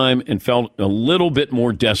entire time and felt a little bit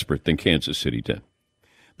more desperate than Kansas City did.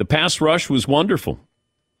 The pass rush was wonderful.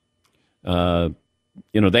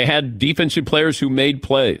 They had defensive players who made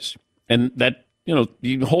plays. And that,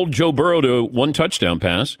 you hold Joe Burrow to one touchdown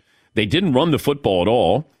pass. They didn't run the football at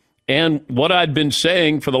all. And what I'd been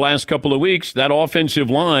saying for the last couple of weeks, that offensive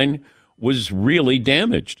line was really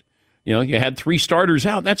damaged. You had 3 starters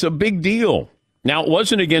out. That's a big deal. Now, it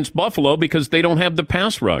wasn't against Buffalo because they don't have the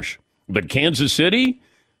pass rush. But Kansas City,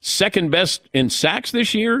 second best in sacks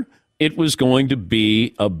this year, it was going to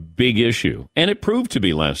be a big issue. And it proved to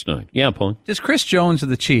be last night. Yeah, Paul. Does Chris Jones of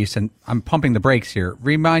the Chiefs, and I'm pumping the brakes here,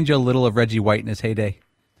 remind you a little of Reggie White in his heyday?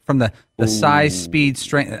 From the size, speed,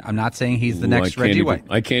 strength. I'm not saying he's the next Reggie White.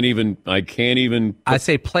 I can't even. I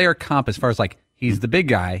say player comp as far as like he's the big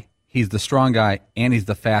guy, he's the strong guy, and he's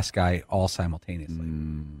the fast guy all simultaneously.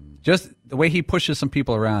 Just the way he pushes some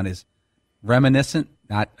people around is reminiscent,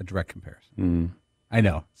 not a direct comparison. I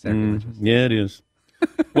know. Yeah, it is.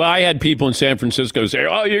 Well, I had people in San Francisco say,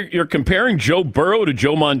 "Oh, you're comparing Joe Burrow to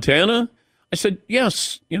Joe Montana?" I said,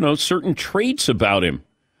 "Yes, certain traits about him.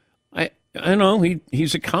 I know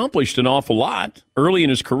he's accomplished an awful lot early in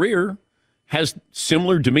his career, has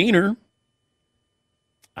similar demeanor.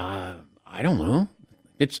 I don't know.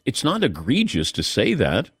 It's not egregious to say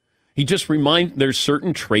that. He just there's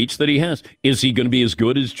certain traits that he has. Is he going to be as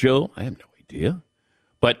good as Joe? I have no idea.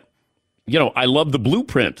 But, I love the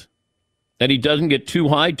blueprint, that he doesn't get too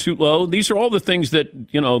high, too low. These are all the things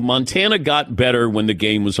that, Montana got better when the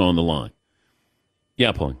game was on the line.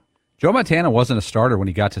 Yeah, Paul. Joe Montana wasn't a starter when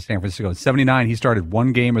he got to San Francisco. In 1979, he started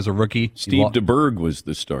one game as a rookie. Steve DeBerg was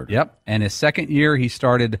the starter. Yep. And his second year, he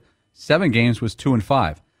started 7 games, was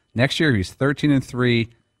 2-5. Next year, he's 13-3,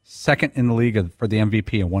 second in the league for the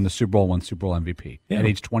MVP, and won Super Bowl MVP at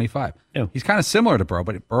age 25. Yeah. He's kind of similar to Burrow,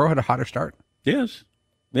 but Burrow had a hotter start. Yes.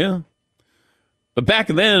 Yeah. But back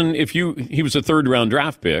then, he was a third-round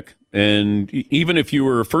draft pick, and even if you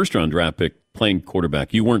were a first-round draft pick playing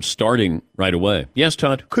quarterback, you weren't starting right away. Yes,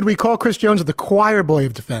 Todd? Could we call Chris Jones the choir boy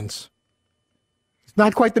of defense? He's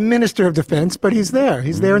not quite the minister of defense, but he's there.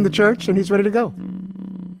 He's there in the church, and he's ready to go.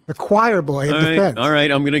 The choir boy of defense. All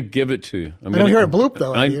right, I'm going to give it to you. I don't hear a bloop,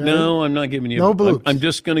 though. No, I'm not giving you no bloops. I'm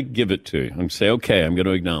just going to give it to you. I'm going to say, okay, I'm going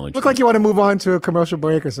to acknowledge Look like you want to move on to a commercial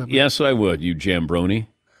break or something. Yes, I would, you jambroni.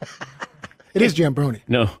 It is jambroni.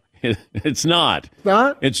 No, it's not.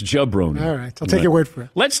 Not? It's jabroni. All right, I'll take your word for it.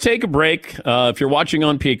 Let's take a break. If you're watching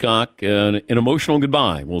on Peacock, an emotional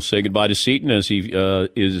goodbye. We'll say goodbye to Seton as he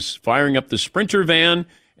is firing up the Sprinter van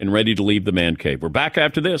and ready to leave the man cave. We're back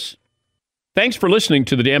after this. Thanks for listening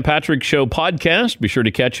to the Dan Patrick Show podcast. Be sure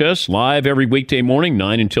to catch us live every weekday morning,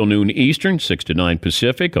 9 until noon Eastern, 6 to 9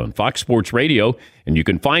 Pacific on Fox Sports Radio. And you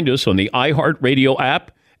can find us on the iHeartRadio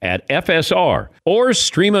app at FSR or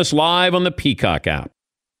stream us live on the Peacock app.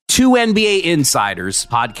 2 NBA insiders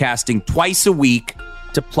podcasting twice a week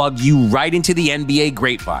to plug you right into the NBA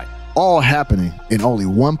grapevine. All happening in only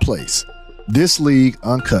one place. This League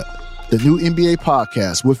Uncut, the new NBA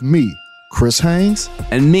podcast with me, Chris Haynes,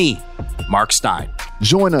 and me, Mark Stein.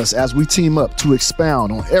 Join us as we team up to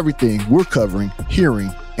expound on everything we're covering,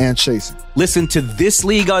 hearing, and chasing. Listen to This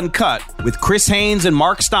League Uncut with Chris Haynes and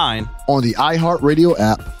Mark Stein on the iHeartRadio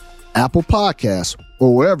app, Apple Podcasts,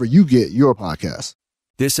 or wherever you get your podcasts.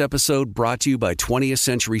 This episode brought to you by 20th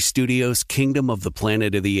Century Studios' Kingdom of the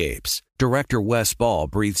Planet of the Apes. Director Wes Ball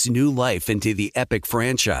breathes new life into the epic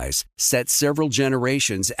franchise, set several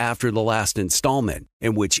generations after the last installment,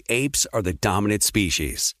 in which apes are the dominant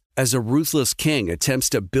species. As a ruthless king attempts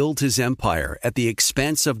to build his empire at the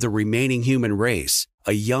expense of the remaining human race,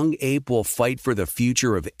 a young ape will fight for the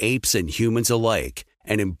future of apes and humans alike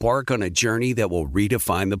and embark on a journey that will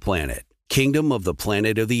redefine the planet. Kingdom of the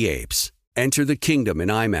Planet of the Apes. Enter the kingdom in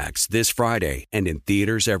IMAX this Friday and in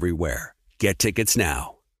theaters everywhere. Get tickets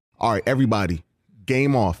now. All right, everybody,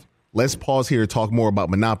 game off. Let's pause here to talk more about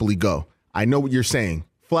Monopoly Go. I know what you're saying.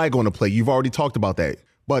 Flag on the play. You've already talked about that.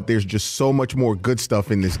 But there's just so much more good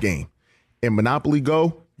stuff in this game. In Monopoly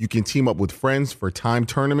Go, you can team up with friends for time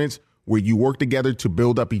tournaments where you work together to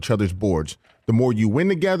build up each other's boards. The more you win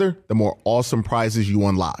together, the more awesome prizes you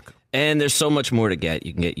unlock. And there's so much more to get.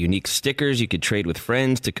 You can get unique stickers. You could trade with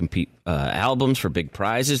friends to compete albums for big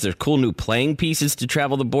prizes. There's cool new playing pieces to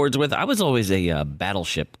travel the boards with. I was always a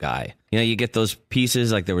Battleship guy. You know, you get those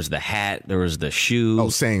pieces, like there was the hat, there was the shoe. Oh,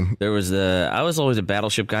 same. I was always a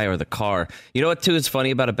Battleship guy, or the car. You know what, too, is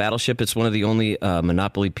funny about a Battleship? It's one of the only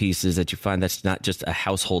Monopoly pieces that you find that's not just a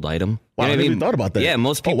household item. Wow, You know I what never even thought about that. Yeah,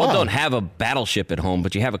 most people wow. don't have a Battleship at home,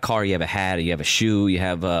 but you have a car, you have a hat, you have a shoe, you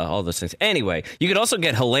have all those things. Anyway, you could also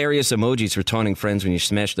get hilarious emojis for taunting friends when you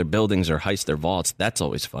smash their buildings or heist their vaults. That's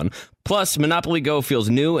always fun. Plus, Monopoly Go feels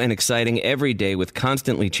new and exciting every day with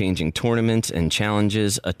constantly changing tournaments and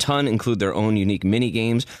challenges. A ton include their own unique mini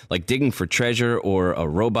games like digging for treasure or a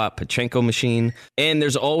robot Pachinko machine. And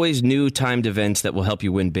there's always new timed events that will help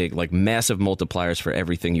you win big, like massive multipliers for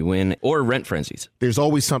everything you win or rent frenzies. There's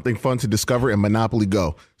always something fun to discover in Monopoly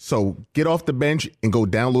Go. So get off the bench and go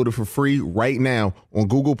download it for free right now on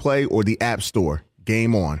Google Play or the App Store.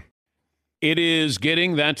 Game on. It is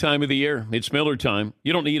getting that time of the year. It's Miller time.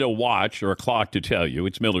 You don't need a watch or a clock to tell you.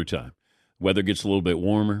 It's Miller time. Weather gets a little bit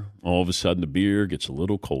warmer. All of a sudden, the beer gets a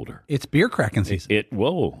little colder. It's beer cracking season.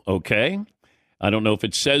 Whoa, okay. I don't know if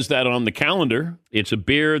it says that on the calendar. It's a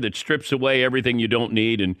beer that strips away everything you don't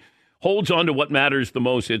need and holds on to what matters the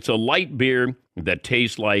most. It's a light beer that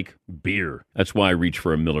tastes like beer. That's why I reach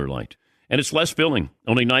for a Miller Lite. And it's less filling,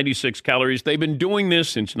 only 96 calories. They've been doing this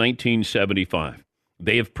since 1975.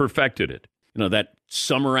 They have perfected it. You know, that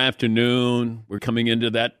summer afternoon, we're coming into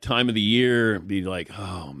that time of the year, be like,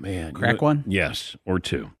 oh, man. Crack one? Yes, or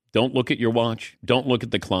two. Don't look at your watch. Don't look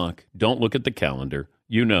at the clock. Don't look at the calendar.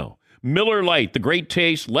 You know. Miller Lite, the great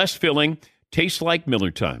taste, less filling, tastes like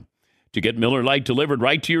Miller time. To get Miller Lite delivered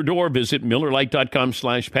right to your door, visit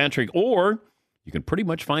MillerLite.com/Patrick, or you can pretty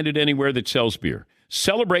much find it anywhere that sells beer.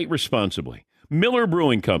 Celebrate responsibly. Miller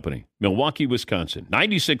Brewing Company, Milwaukee, Wisconsin.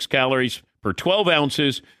 96 calories per 12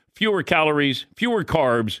 ounces, fewer calories, fewer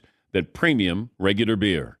carbs than premium regular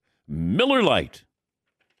beer. Miller Lite.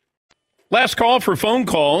 Last call for phone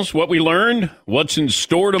calls. What we learned, what's in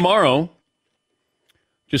store tomorrow.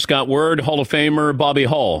 Just got word, Hall of Famer Bobby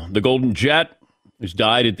Hall, the Golden Jet, has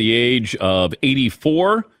died at the age of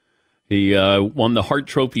 84. He won the Hart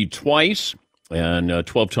Trophy twice and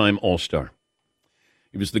 12-time All-Star.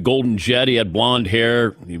 He was the Golden Jet. He had blonde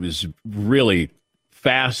hair. He was really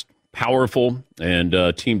fast, powerful, and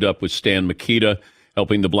teamed up with Stan Mikita,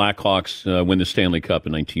 helping the Blackhawks win the Stanley Cup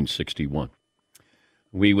in 1961.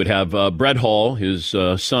 We would have Brett Hall, his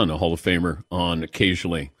son, a Hall of Famer, on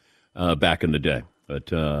occasionally back in the day.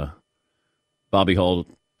 But Bobby Hall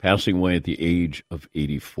passing away at the age of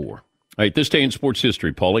 84. All right, this day in sports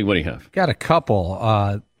history, Paulie, what do you have? Got a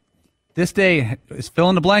couple. This day is fill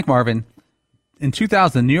in the blank, Marvin. In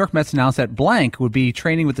 2000, the New York Mets announced that blank would be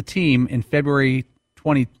training with the team in February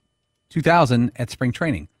 2000 at spring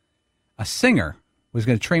training. A singer was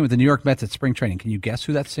going to train with the New York Mets at spring training. Can you guess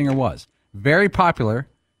who that singer was? Very popular,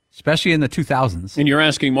 especially in the 2000s. And you're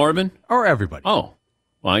asking Marvin? Or everybody. Oh,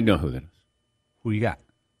 well, I know who that is. Who you got?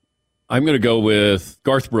 I'm going to go with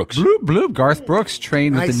Garth Brooks. Bloop, bloop. Garth Brooks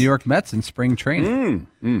trained with the New York Mets in spring training.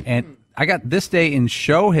 And I got this day in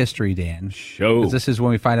show history, Dan. Show. 'Cause this is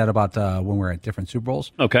when we find out about when we're at different Super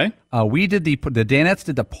Bowls. Okay. We did the Danettes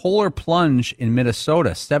did the polar plunge in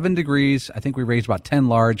Minnesota. 7 degrees. I think we raised about 10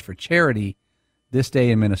 large for charity this day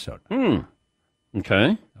in Minnesota.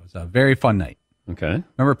 Okay. That was a very fun night. Okay.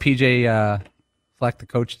 Remember PJ Fleck, the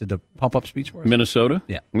coach, did the pump-up speech for us? Minnesota?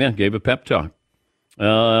 Yeah. Yeah, gave a pep talk.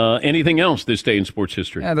 Anything else this day in sports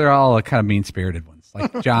history? Yeah, they're all kind of mean-spirited ones,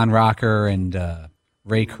 like John Rocker and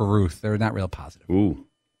Ray Caruth. They're not real positive. Ooh.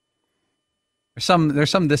 There's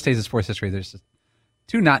some this days in sports history. There's just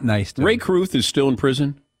two not nice. Ray Caruth is still in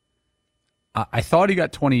prison? I thought he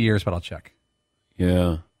got 20 years, but I'll check.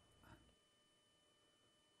 Yeah.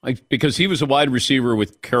 Because he was a wide receiver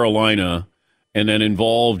with Carolina and then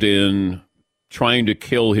involved in trying to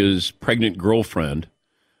kill his pregnant girlfriend.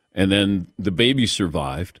 And then the baby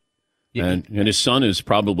survived, and his son is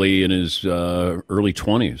probably in his early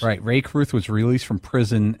 20s. Right. Ray Caruth was released from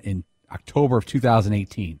prison in October of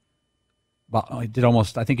 2018. Well, I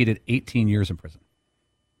think he did 18 years in prison.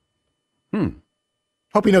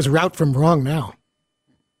 Hope he knows route from wrong now.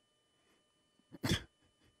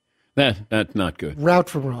 That's not good. Route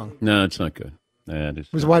from wrong. No, it's not good. He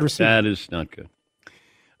was a wide receiver. That is not good.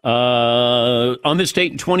 On this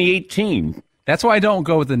date in 2018. That's why I don't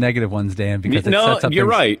go with the negative ones, Dan, because it sets up you're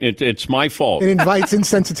things. right. It's my fault. It invites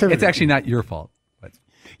insensitivity. It's actually not your fault. But.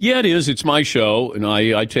 Yeah, it is. It's my show, and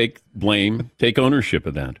I take blame, take ownership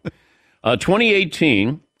of that.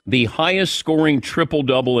 2018, the highest scoring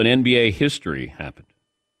triple-double in NBA history happened.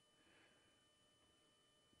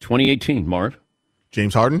 2018, Marv.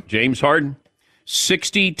 James Harden. James Harden.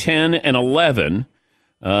 60, 10, and 11.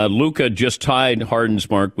 Luka just tied Harden's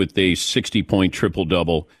mark with a 60-point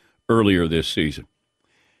triple-double earlier this season.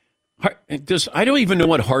 I don't even know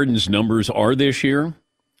what Harden's numbers are this year.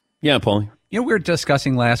 Yeah, Paulie. You know, we were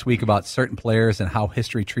discussing last week about certain players and how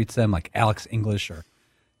history treats them, like Alex English or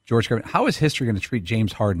George Gervin. How is history going to treat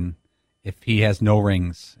James Harden if he has no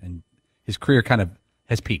rings and his career kind of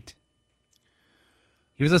has peaked?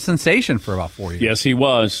 He was a sensation for about 4 years. Yes, he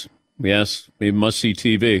was. Yes, he must-see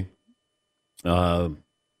TV. Well,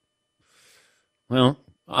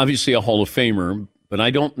 obviously a Hall of Famer, but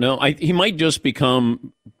I don't know. He might just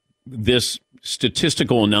become this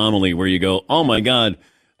statistical anomaly where you go, oh, my God,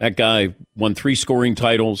 that guy won 3 scoring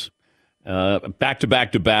titles,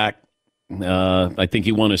 back-to-back-to-back. I think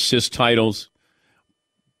he won assist titles.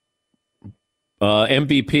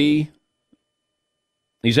 MVP,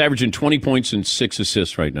 he's averaging 20 points and 6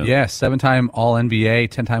 assists right now. Yeah, 7-time All-NBA,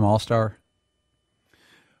 10-time All-Star.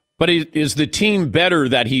 But is the team better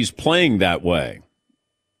that he's playing that way?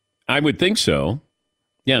 I would think so.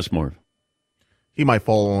 Yes, Marv. He might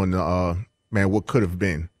fall on, what could have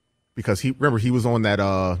been. Because he was on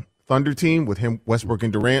that Thunder team with him, Westbrook,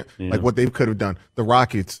 and Durant. Yeah. Like what they could have done. The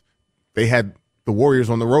Rockets, they had the Warriors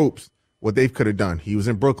on the ropes. What they could have done. He was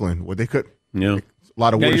in Brooklyn. What they could. Yeah. A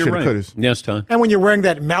lot of woulda, shoulda, coulda. Yes, Tom. And when you're wearing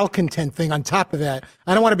that malcontent thing on top of that,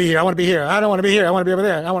 I don't want to be here. I want to be here. I don't want to be here. I want to be over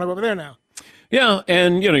there. I want to go over there now. Yeah,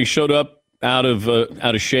 and he showed up out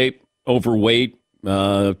of shape, overweight,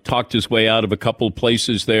 talked his way out of a couple of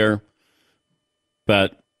places there.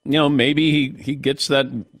 But maybe he gets that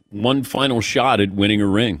one final shot at winning a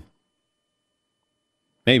ring.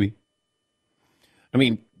 Maybe. I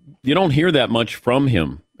mean, you don't hear that much from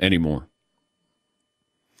him anymore.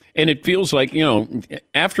 And it feels like,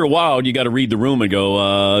 after a while, you got to read the room and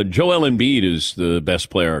go, Joel Embiid is the best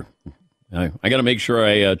player. I got to make sure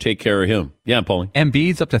I take care of him. Yeah, Paulie.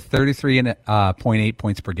 Embiid's up to 33.8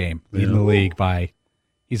 points per game leading the league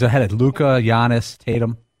he's ahead of Luka, Giannis,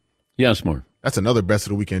 Tatum. Yes, Mark. That's another best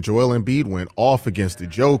of the weekend. Joel Embiid went off against the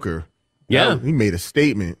Joker. Yeah. He made a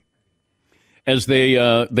statement. As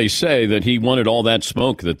they say that he wanted all that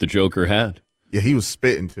smoke that the Joker had. Yeah, he was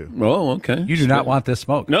spitting too. Oh, okay. You do not want this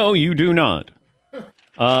smoke. No, you do not.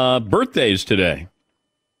 Birthdays today.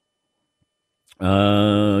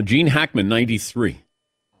 Gene Hackman, 93.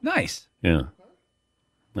 Nice. Yeah.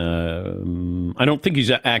 I don't think he's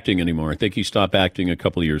acting anymore. I think he stopped acting a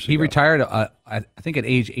couple of years ago. He retired, I think, at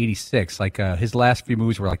age 86. Like his last few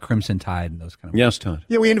movies were like Crimson Tide and those kind of. Yes, Todd.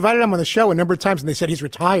 Yeah, we invited him on the show a number of times, and they said he's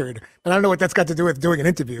retired. And I don't know what that's got to do with doing an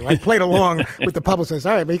interview. I played along with the publicist.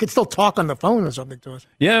 All right, but you could still talk on the phone or something to us.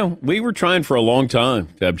 Yeah, we were trying for a long time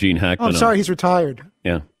to have Gene Hackman I'm sorry, he's retired.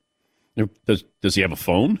 Yeah. Does he have a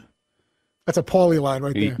phone? That's a Paulie line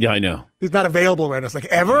right there. Yeah, I know. He's not available right now. It's like,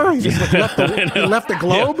 ever? He just he left the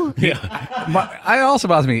globe? Yeah. It also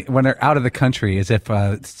bothers me when they're out of the country as if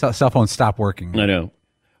cell phones stop working. I know.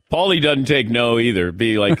 Paulie doesn't take no either.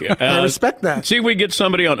 Be like, I respect that. See if we get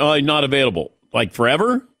somebody on, not available. Like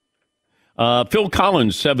forever? Phil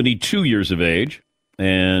Collins, 72 years of age.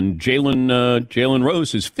 And Jalen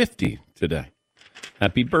Rose is 50 today.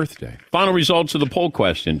 Happy birthday. Final results of the poll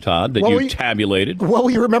question, Todd, that you tabulated. What will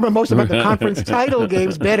you remember most about the conference title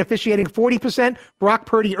games? Bad officiating, 40%. Brock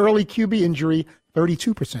Purdy, early QB injury,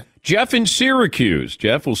 32%. Jeff in Syracuse.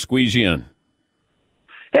 Jeff, will squeeze you in.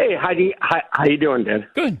 Hey, how you doing, Dan?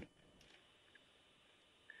 Good.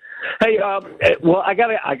 Hey, well, I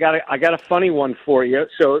got a funny one for you.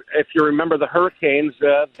 So, if you remember the Hurricanes,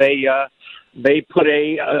 they put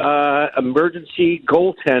a emergency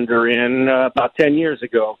goaltender in about 10 years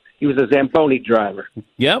ago. He was a Zamboni driver.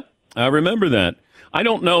 Yep, I remember that. I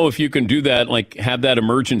don't know if you can do that, like have that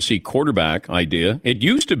emergency quarterback idea. It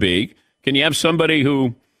used to be. Can you have somebody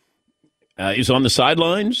who is on the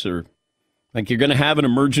sidelines, or like you're going to have an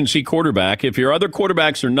emergency quarterback if your other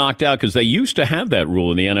quarterbacks are knocked out, because they used to have that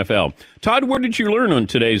rule in the NFL. Todd, where did you learn on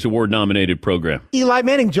today's award-nominated program? Eli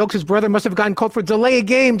Manning jokes his brother must have gotten called for delay a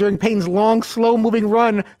game during Payton's long, slow-moving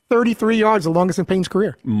run, 33 yards, the longest in Payton's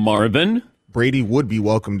career. Marvin. Brady would be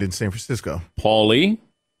welcomed in San Francisco. Paulie.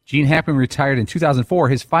 Gene Hackman retired in 2004.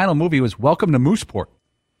 His final movie was Welcome to Mooseport.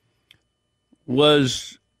 Who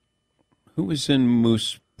was in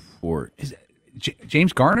Mooseport? Is it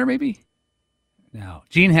James Garner, maybe? No.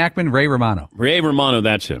 Gene Hackman, Ray Romano. Ray Romano,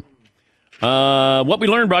 that's him. What we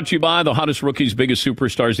learned brought to you by the hottest rookies, biggest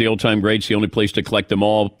superstars, the old-time greats, the only place to collect them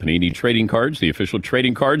all. Panini Trading Cards, the official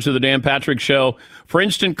trading cards of the Dan Patrick Show. For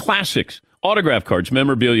instant classics, autograph cards,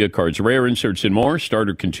 memorabilia cards, rare inserts, and more. Start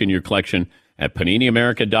or continue your collection at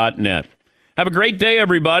PaniniAmerica.net. Have a great day,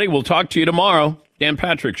 everybody. We'll talk to you tomorrow. Dan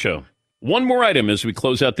Patrick Show. One more item as we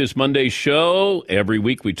close out this Monday show. Every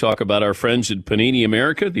week we talk about our friends at Panini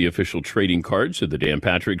America, the official trading cards of the Dan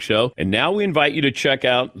Patrick Show. And now we invite you to check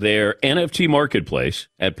out their NFT marketplace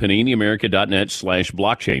at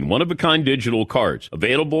paniniamerica.net/blockchain. One-of-a-kind digital cards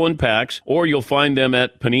available in packs, or you'll find them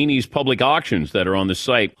at Panini's public auctions that are on the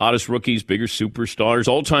site. Hottest rookies, bigger superstars,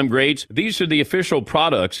 all-time greats. These are the official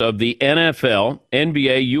products of the NFL,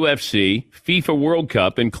 NBA, UFC, FIFA World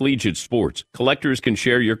Cup, and collegiate sports. Collectors can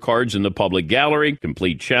share your cards in the public gallery,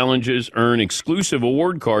 complete challenges, earn exclusive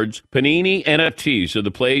award cards. Panini NFTs are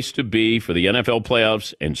the place to be for the NFL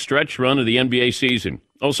playoffs and stretch run of the NBA season.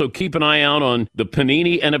 Also, keep an eye out on the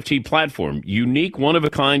Panini NFT platform. Unique,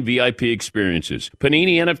 one-of-a-kind VIP experiences.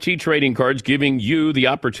 Panini NFT trading cards giving you the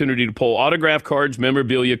opportunity to pull autograph cards,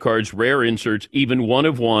 memorabilia cards, rare inserts, even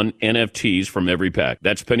one-of-one NFTs from every pack.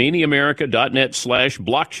 That's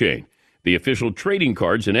paniniamerica.net/blockchain. The official trading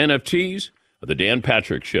cards and NFTs of the Dan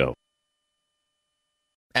Patrick Show.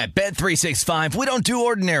 At Bet365, we don't do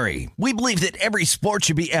ordinary. We believe that every sport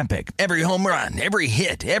should be epic. Every home run, every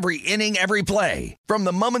hit, every inning, every play. From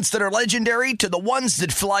the moments that are legendary to the ones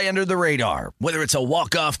that fly under the radar. Whether it's a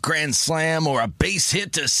walk-off grand slam or a base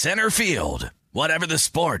hit to center field. Whatever the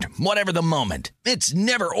sport, whatever the moment. It's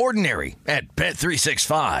never ordinary at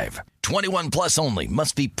Bet365. 21 plus only.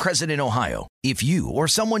 Must be present in Ohio. If you or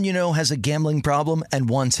someone you know has a gambling problem and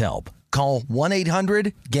wants help, call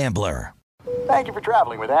 1-800-GAMBLER. Thank you for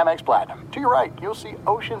traveling with Amex Platinum. To your right, you'll see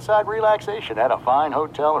oceanside relaxation at a fine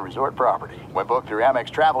hotel and resort property. When booked through Amex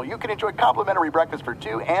Travel, you can enjoy complimentary breakfast for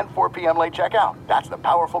 2 and 4 p.m. late checkout. That's the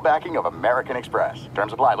powerful backing of American Express.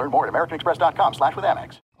 Terms apply. Learn more at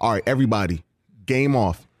americanexpress.com/withAmex. All right, everybody, game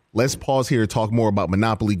off. Let's pause here to talk more about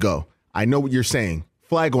Monopoly Go. I know what you're saying.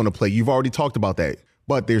 Flag on the play. You've already talked about that.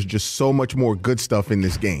 But there's just so much more good stuff in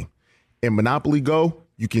this game. In Monopoly Go,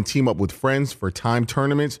 you can team up with friends for time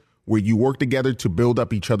tournaments where you work together to build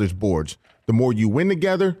up each other's boards. The more you win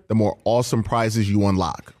together, the more awesome prizes you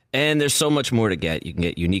unlock. And there's so much more to get. You can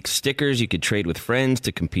get unique stickers. You could trade with friends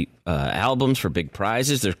to compete albums for big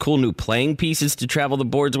prizes. There's cool new playing pieces to travel the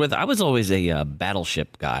boards with. I was always a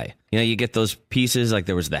battleship guy. You know, you get those pieces, like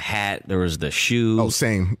there was the hat, there was the shoe. Oh,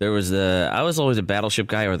 same. I was always a battleship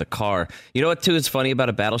guy, or the car. You know what, too, is funny about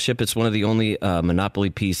a battleship? It's one of the only Monopoly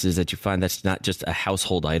pieces that you find that's not just a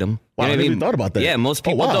household item. Wow, You know I what never even thought about that. Yeah, most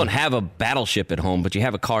people wow. don't have a battleship at home, but you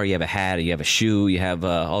have a car, you have a hat, you have a shoe, you have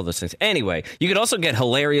all those things. Anyway, you could also get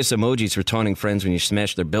hilarious emojis for taunting friends when you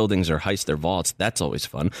smash their buildings or heist their vaults. That's always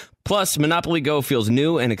fun. Plus, Monopoly Go feels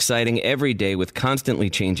new and exciting every day with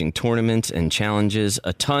constantly changing tournaments and challenges.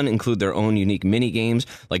 A ton include their own unique mini games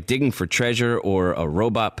like digging for treasure or a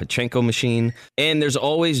robot Pachinko machine. And there's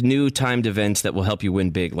always new timed events that will help you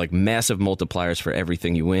win big, like massive multipliers for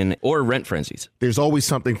everything you win or rent frenzies. There's always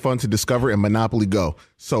something fun to discover in Monopoly Go.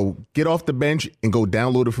 So get off the bench and go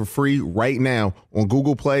download it for free right now on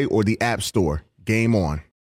Google Play or the App Store. Game on.